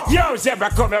enough. Yo,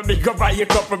 Zebra come and make up buy a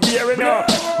cup of beer enough.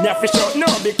 Never show no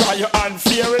because you're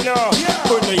unfair enough.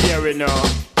 Couldn't hear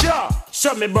enough. Yeah.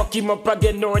 So me buck him up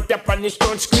again, no tap on his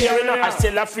stone square enough. I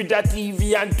sell a feed a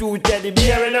TV and 2 teddy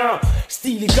bear enough.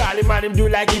 Still call him and him do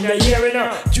like him the year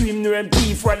enough. To him no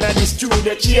empty for and this true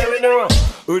the chair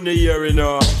enough. On the year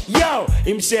enough. Yo,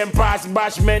 him same pass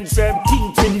bashment, same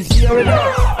thing to his year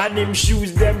enough. And him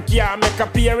shoes them can't make a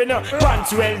pair enough.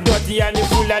 Pants well dirty and he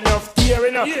full enough tear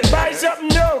enough. Buy something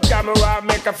no, come around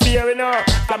make a fear enough.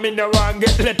 Come in the wrong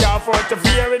get let off out the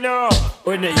fear enough.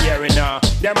 On the year enough.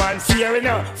 The man fear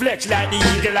enough. Flex like the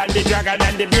eagle and the dragon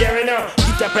and the bear enough.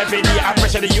 Get up every day, I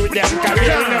pressure the youth them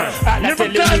career enough. And I tell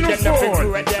the youth them nothing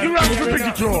to it. You have to pick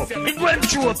it up. It won't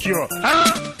choke you,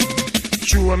 huh?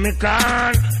 Sure me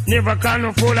can, never can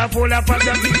no fall up, pass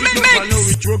and pick it up. I know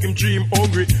we choke him dream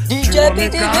hungry. Sure me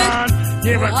can,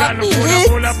 never can no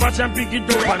fall up, pass and pick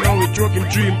it up. I know we choke him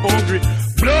dream hungry.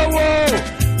 Blow,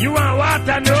 whoa, you want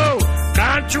water no?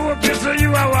 Can't choke you so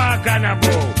you are walking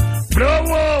about. Blow,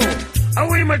 whoa. I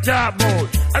will my talk about.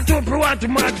 I don't want to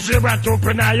match zebra to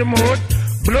open your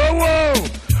mouth. Blow whoa.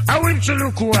 I will to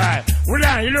look why. Well,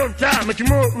 I love time, make you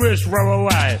more wish for a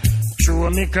while. Sure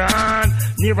me can,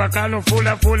 never can no full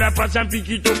up, pass and pick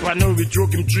it up. I know we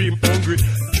choke him dream hungry.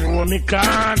 Sure me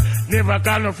can, never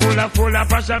can no full up,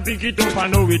 pass and pick it up. I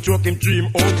know we choke him dream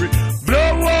hungry.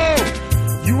 Blow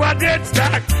whoa. You are dead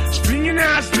stack. Stringing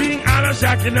a string and a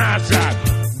sack in a sack.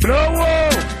 Blow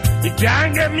whoa. You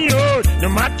can't get me out, no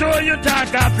matter how you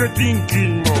talk after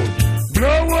thinking mode.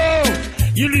 Blow whoa,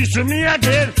 you listen me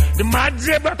again. The mad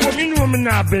zebra coming home and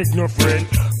I beg no friend.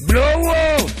 Blow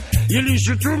whoa, you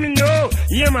listen to me no.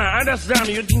 Yeah man, understand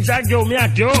me, you think I go, me I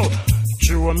go.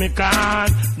 Sure me can,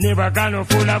 never can no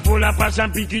full up, pass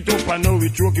and pick it up. I know we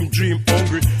choke him dream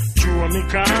hungry. Sure me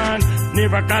can,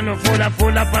 never can no full up,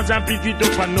 pass and pick it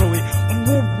up. I know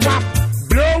it.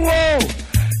 Blow whoa.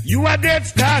 You are dead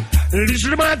start.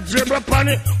 Listen my zebra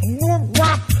panic. Whoop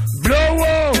whop. Blow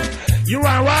whoa. You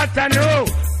are water no.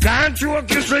 Can't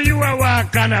choke you so you are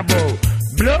walking about.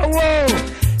 Blow whoa.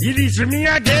 You listen me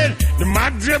again. The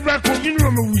mad zebra coming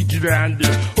from a wicked hand.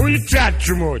 Oh you chat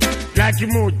too much. Like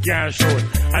your mouth can't shut.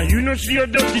 And you know see your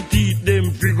dirty teeth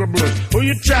them figure brush. Oh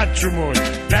you chat too much.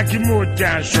 Like your mouth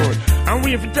can't shut. And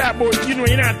we have to talk about, you know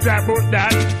you're not talk about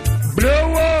that.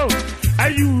 Blow whoa. Are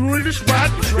you rule the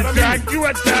spot? It's like you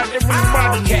attack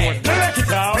everybody. Okay, let it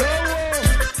out.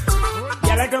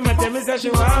 Yeah, like I'm a tell me say she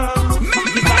want.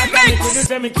 The bad guy couldn't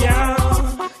tell me can't.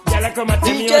 Yeah, like I'm a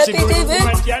tell me how she good.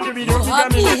 Man can't do video, she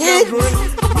got me good.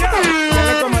 Yeah.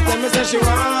 Girl, come and tell me say she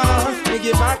want. Me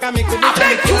give back and me couldn't tell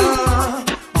me can't.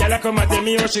 Girl, come and tell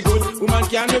me how she good. Woman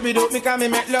can't do without me 'cause me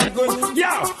make love good. Yo,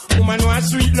 woman want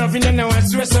sweet loving and I want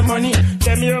stress of money.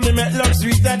 Tell me how me make love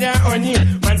sweeter than honey.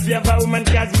 Man fear for woman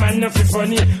 'cause man no fi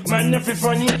funny. Man no fi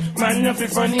funny, man no fi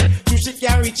funny. You she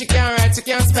can't reach, she can't write, she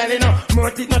can't spell it no.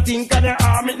 Mouth it nothing 'cause the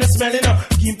arm it no smell it no.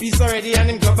 Give him peace already and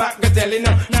him go back go tell it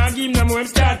no. Now give him no more him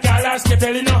start call us get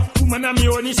tell it no. Woman a me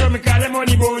honey so me call them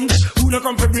honey bunch. Who no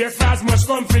come for breakfast must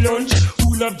come for lunch.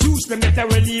 Who love juice them better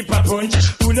well leap a punch.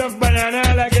 Who love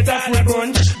banana like get off my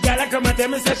bunch. Girl come and tell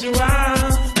me say she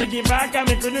want. Me give back and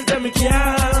me couldn't say me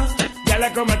can't. Girl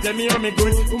come and tell me how me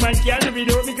good. Woman can't do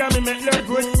without me 'cause me make love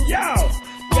good. Yo.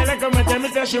 Girl come and tell me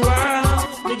say she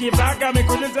want. Me give back and me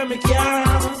couldn't say me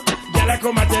can't. Girl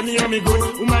come and tell me how me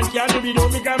good. Woman can't do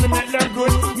without me 'cause me make love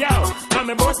good. Yo. I'm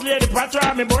a boss lady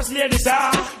patra, me boss lady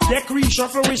star. Deck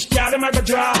reshuffle which girl them a go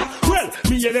draw. Well,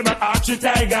 me hear them a archery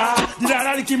tiger. Did I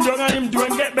like him down and him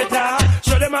don't get better.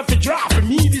 So them have to draw for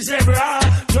me this zebra.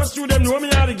 Just through them know me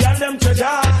how the girl them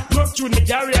treasure. Enough tune me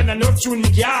carry and enough tune me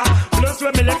car. Plus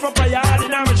when me left up a yard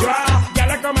in a me draw.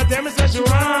 Girl come and tell me say she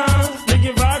want. Me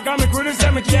give her 'cause me couldn't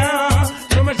say me can't.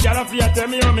 So much girl fi tell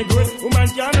me how me good. Woman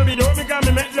can't do without me 'cause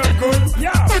me make love good.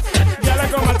 Yo, girl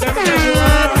come and tell me say she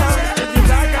want. Me give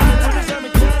her 'cause me couldn't say me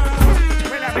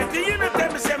can't. Well I bet you no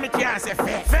tell me say me can't say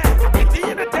fair. I bet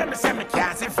you no tell me say me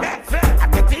can't say fair. I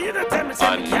bet you no tell me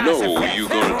say me can't say fair. I know you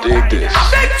gonna dig this. I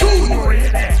bet you know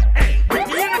it. Bet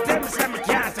you no tell me say me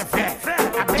can't say fair.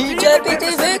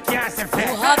 Djpetifit,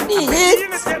 you have the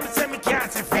hits.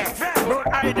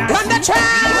 Run the track.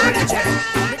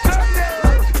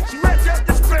 She ready up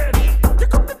the spread.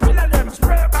 Pick up the pillar them,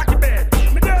 spread back in bed.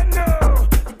 Me don't know,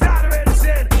 the blood already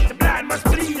said. The blind must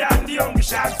bleed and the hungry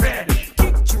shall fed.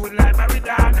 Kick tune like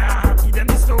Maridana, give them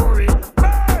the story.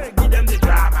 Boy, give them the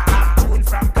drama. Tune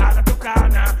from corner to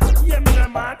corner. Yeah, me no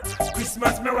man.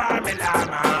 Christmas me want me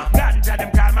llama. Ganja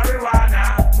them call marijuana.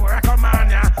 More a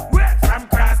command wet from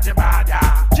cross the border.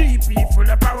 GP full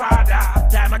of parada.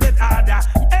 Time I get harder.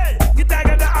 Hey, get I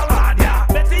got the award, yeah.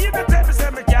 Better you don't tell me say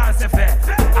me can't say fair.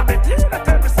 I bet you don't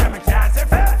tell me say me can't say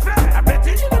fair. I bet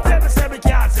you don't tell me say me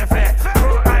can't say fair.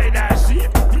 Go hide that shit,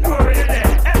 you know where you're there.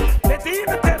 Hey, better you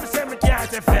don't tell me say me can't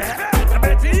say fair. I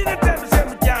bet you don't tell me say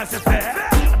me can't say fair.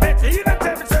 I bet you don't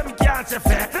tell me say me can't say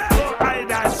fair. Go hide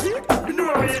that shit, you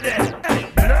know where you're there. Hey,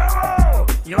 blow,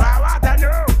 you are what I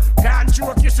know. Can't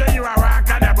choke you so you are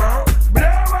walking about.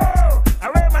 Blow, I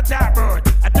wear my top out.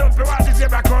 I don't pay what is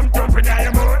ever come thumping down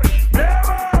your mouth.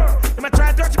 Blow, you might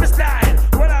try to touch my style.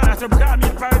 Well, I have to call me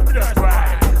for blood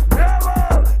wine.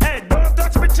 Blow, hey, don't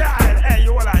touch my child. Hey,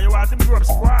 you want some grub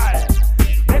spoil.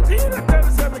 Bet you don't tell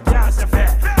me say me can't say fair.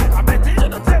 I bet you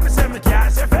don't tell me say me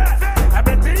can't say fair. I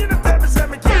bet you don't tell me say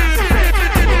me can't say fair.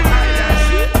 Why that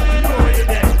shit? You know where you're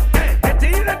there. Hey, bet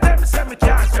you don't tell me say me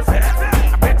can't say fair.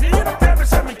 I bet you don't tell me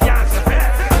say me can't say fair.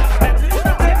 I bet you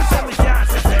don't tell me say me can't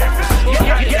say fair.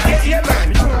 Yeah, man.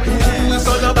 Who's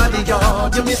on a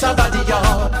bodyguard? You miss a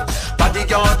bodyguard.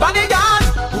 Bodyguard, bodyguard.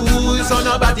 Who's on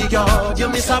a bodyguard? You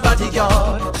miss a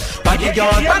bodyguard.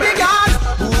 Bodyguard, bodyguard.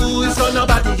 Who's on a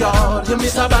bodyguard? You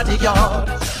miss a bodyguard.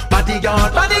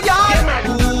 Bodyguard, bodyguard.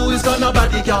 Who's on a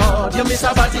bodyguard? You miss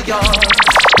a bodyguard. Bodyguard.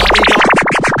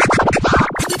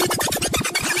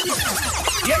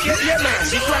 Yeah, man.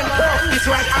 This one tough, this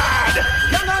one hard.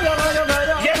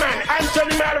 Yeah, man.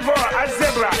 Anthony Malvo, a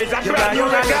zebra, is a brand new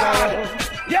record.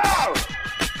 Yo!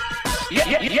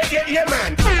 Yeah,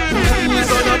 man.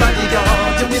 Who's on a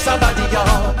bodyguard? You miss a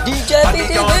bodyguard.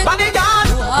 Djpetifit, Bodyguard,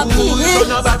 you have the who's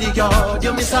on a hits. bodyguard?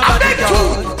 You miss a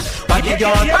bodyguard.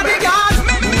 Bodyguard, bodyguard.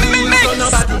 Who's on a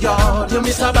bodyguard? You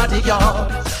miss a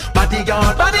bodyguard.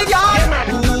 Bodyguard, bodyguard.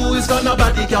 Who's on a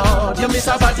bodyguard? You miss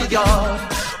a bodyguard.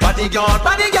 Bodyguard,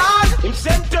 bodyguard. Him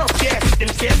sent up, yes, him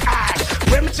sent hard.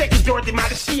 When me check it out, him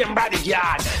had the same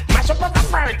bodyguard. Mash up out the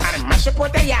front and mash up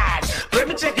out the yard. When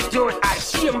me check it out, I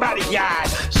see him bodyguard.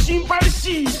 See him by the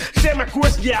seas, say my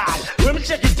coast guard. When me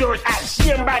check it out, I see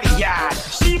him bodyguard.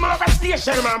 See him over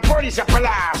station, man, police a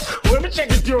alarm. When me check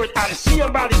it out, I see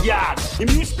him bodyguard. Him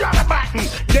use grab a button,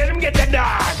 let him get the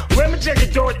dog. When me check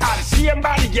it out, I see him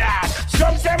bodyguard.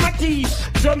 Some say my teeth,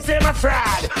 some say my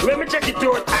fraud. When me check it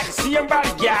out, I see him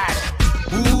bodyguard.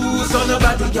 Who's on a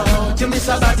bodyguard? You miss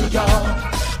a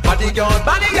bodyguard. Bodyguard,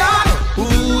 bodyguard.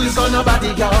 Who's on a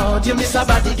bodyguard? You miss a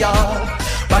bodyguard.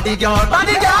 Bodyguard,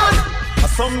 bodyguard.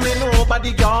 Some may know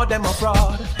bodyguard, them a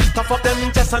fraud. Tough up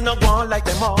them chest and not one like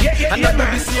them all. And let me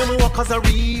be seeing walk as a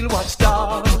real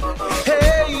watchdog.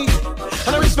 Hey,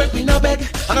 and I respect me no beg,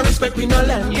 and I respect me no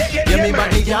lend. Yeah, me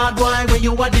bodyguard boy when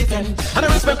you a defend. And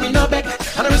I respect me no beg,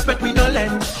 and I respect me no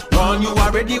lend. on, you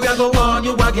already we go on,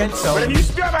 you again so. When you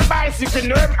still have a bicycle,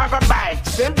 no have a bike.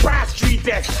 Same past 3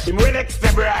 tests, him will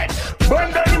extra bright.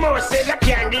 Burn down the mouse, says I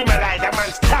can't give my light. A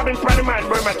man stabbing for the man,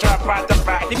 burn my trap part of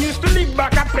fight. Him used to live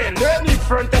back a pen, no need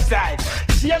front to side.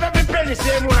 See him every penny,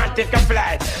 same one take a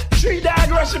flight. 3 dog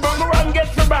rush, but go one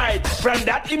get for bite. From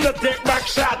that, him no take back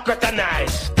shot, cut a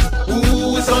knife.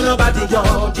 Ooh, it's on a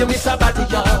bodyguard, you miss a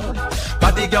bodyguard.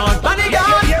 Bodyguard,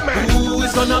 bodyguard. Ooh,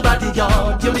 it's on a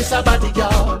bodyguard, you miss a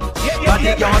bodyguard.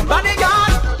 Bodyguard,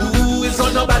 bodyguard. Ooh, it's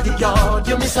on a bodyguard,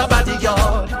 you miss a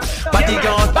bodyguard.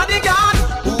 Bodyguard, bodyguard.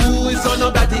 Ooh, it's on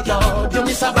a bodyguard, you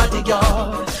miss a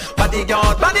bodyguard.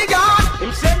 Bodyguard, bodyguard.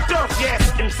 Him same tough,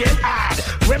 yes, him same hard.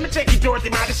 When me check it out,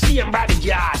 him had the same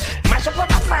bodyguard. Mash up with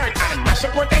a fern and mash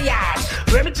up with a yard.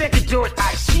 When me check it out,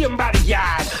 I see him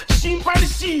bodyguard. See him by the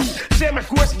sea, same a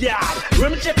coast guard.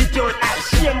 When me check it out, I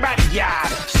see him bodyguard.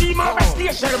 See him over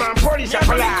station, man, police are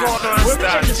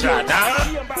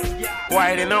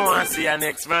Why they no want to see a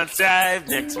next man strive?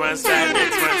 Next man strive,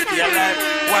 next man stay alive.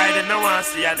 Why they no want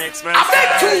to see a next man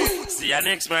strive? See a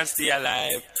next man stay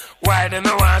alive. Why they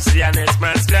no want to see a next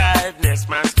man strive? Next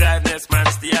man strive, next man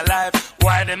stay alive.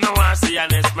 Why they no want to see a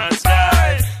next man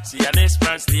strive? See a next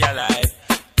man stay alive.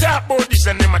 Talk about this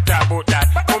and them a talk about that.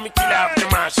 How me kill off the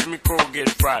man, so me can't get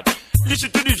fat.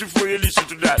 Listen to this before you listen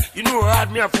to that. You know how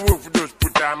hard me have to work for those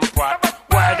put on my part.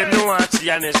 Why them no want to see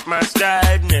a next man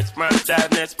strive? Next man strive,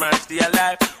 next man stay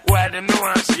alive. Why them no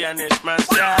want to see a next man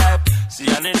strive? See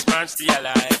a next man stay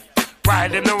alive. Why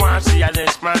them no want to see a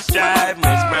next man strive?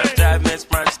 Next man strive,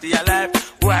 next man stay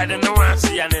alive. Why them no want to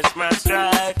see a next man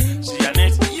strive? See a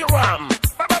next, you want me?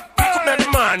 Pick up in the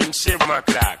morning, 7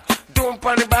 o'clock. Don't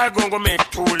panic, bag go make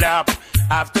 2 lap.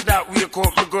 After that, wake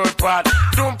up my girl part.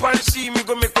 Don't panic, see me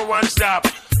go make a 1 stop.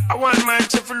 I want mine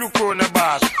to look on the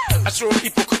back. I saw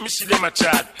people come see them a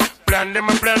chat. Plan them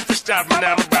a plan to stop me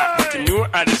now back. But you know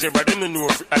how they say, but they don't know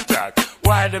if attack.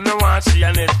 Why them no want to see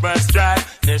a next man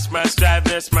strive? Next man strive,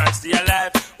 next man stay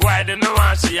alive. Why them no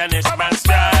want to see a next man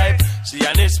strive? See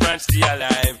a next man stay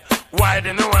alive. Why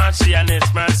them no want to see a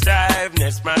next man strive?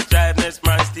 Next man strive, next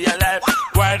man stay alive.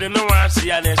 Why them no want to see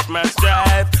a next man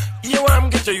strive? You want me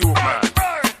get to you, man.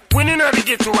 When you know they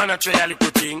get to wanna try a little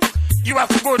thing, you have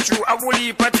to go through a whole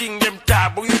heap of thing. Them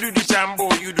tab, but you do this and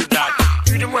boy, you do that.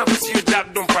 You don't want to see you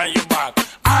drop, don't find your back.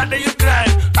 Harder you climb,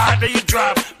 harder you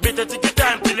drop. Better take your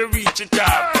time till you reach the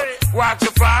top. Walk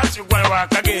so fast, you gonna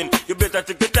walk again. You better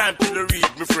take your time till you reach,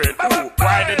 my friend. Ooh,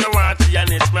 why they no want to see a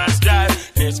next man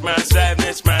strive? Next man strive,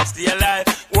 next man stay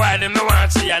alive. Why they no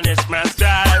want to see a next man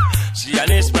strive? See a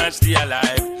next man stay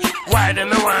alive. Why they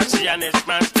no want to see a next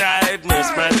man strive?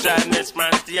 Next man strive, next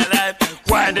man stay alive.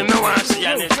 Why they no want to see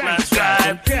a next man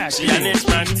strive? See a next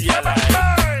man stay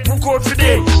alive. Who code for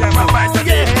them? Shall I fight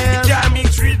again? You can't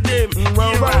mix with them.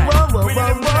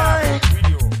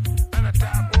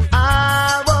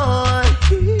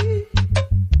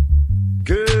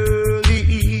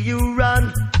 Girlie, you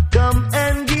run, come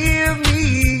and give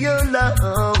me your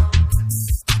love.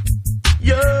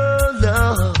 Your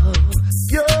love,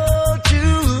 your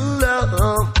true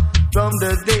love. From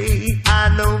the day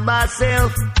I know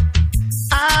myself,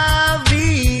 I've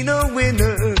been a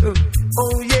winner.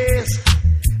 Oh yes,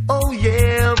 oh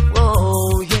yeah,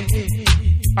 oh yeah.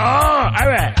 Oh,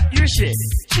 alright, you say.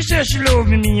 She said she love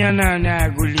me and I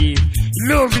go leave.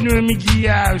 Love me when me give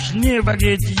her, she never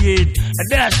get it. And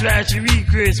that's why she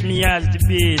request me as the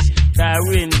bass. Cause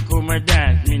when you come and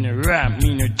dance, me no rap,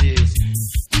 me no this.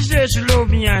 She said she love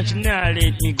me and she not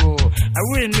let me go. I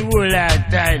win the whole lot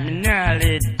of time, me not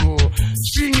let go.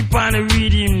 Sing it on the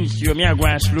rhythm, you me a go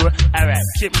and slow. Alright,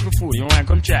 take me for food, you wanna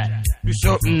come try? Do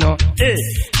something now. Hey,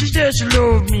 she said she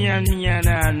love me and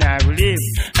I will live.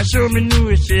 I saw me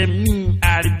know say me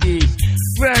are the best.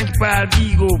 Frank Paul,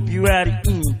 big up, you are the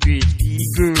interest. The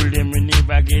girl, them will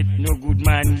never get no good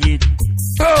man yet.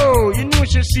 Oh, you know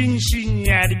she sing,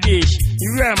 you are the best.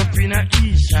 You ram up in a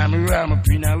east, I'm a ram up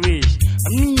in a west. I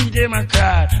me them a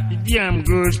car, the damn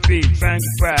girls pay. Frank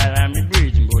Paul, I'm a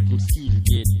virgin, but him still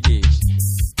get this.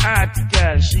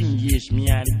 Article, sing, yes, me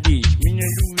are the best. Me no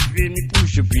lose when me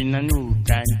push up in a no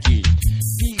contest.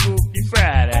 Big up the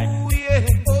Friday. Oh yeah,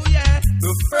 oh yeah.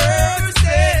 The first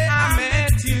day I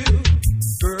met you,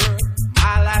 girl,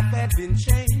 my life had been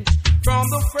changed. From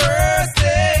the first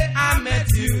day I met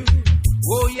you.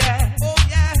 Oh yeah, oh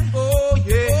yeah, oh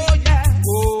yeah, oh yeah,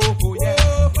 oh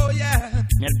yeah, oh yeah.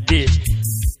 That bitch.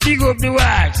 Big up the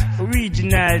wax,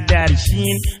 original daddy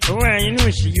sheen. When you know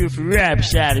she you for rap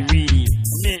shot really.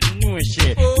 Let me know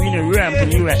shit. We no rap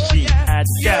when you are shit. I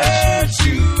got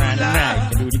she find the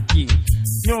night to do the king.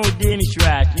 No Danish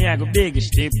rock, me I go big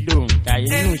step down. Cause you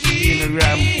know she in the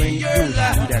rap when you do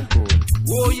that code.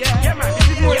 Oh yeah. Yeah man, this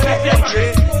is more than a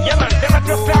century. Yeah man, them are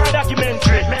just a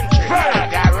documentary. Let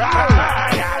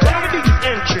me do this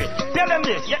entry. Tell them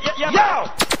this. Yeah. Yo!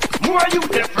 More you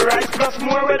there for rise, plus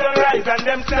more we don't rise, and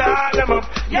them start them up.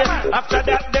 Yeah, man. After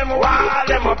that, them wall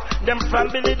them up. Them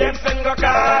family, them send go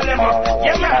call them up.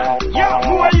 Yeah, man. Yo,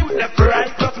 more you there for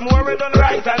rise, plus more we don't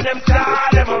rise, and them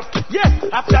start them up. Yes,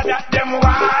 after that, them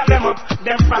wall them up.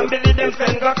 Them family, them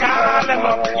send go call them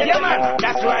up. Yeah, man.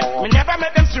 That's right. Me never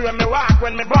make them sure me walk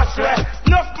when me bust way.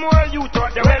 Enough more you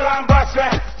thought they well on bus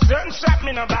way. Certain shop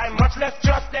me no buy, much less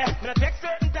trust them.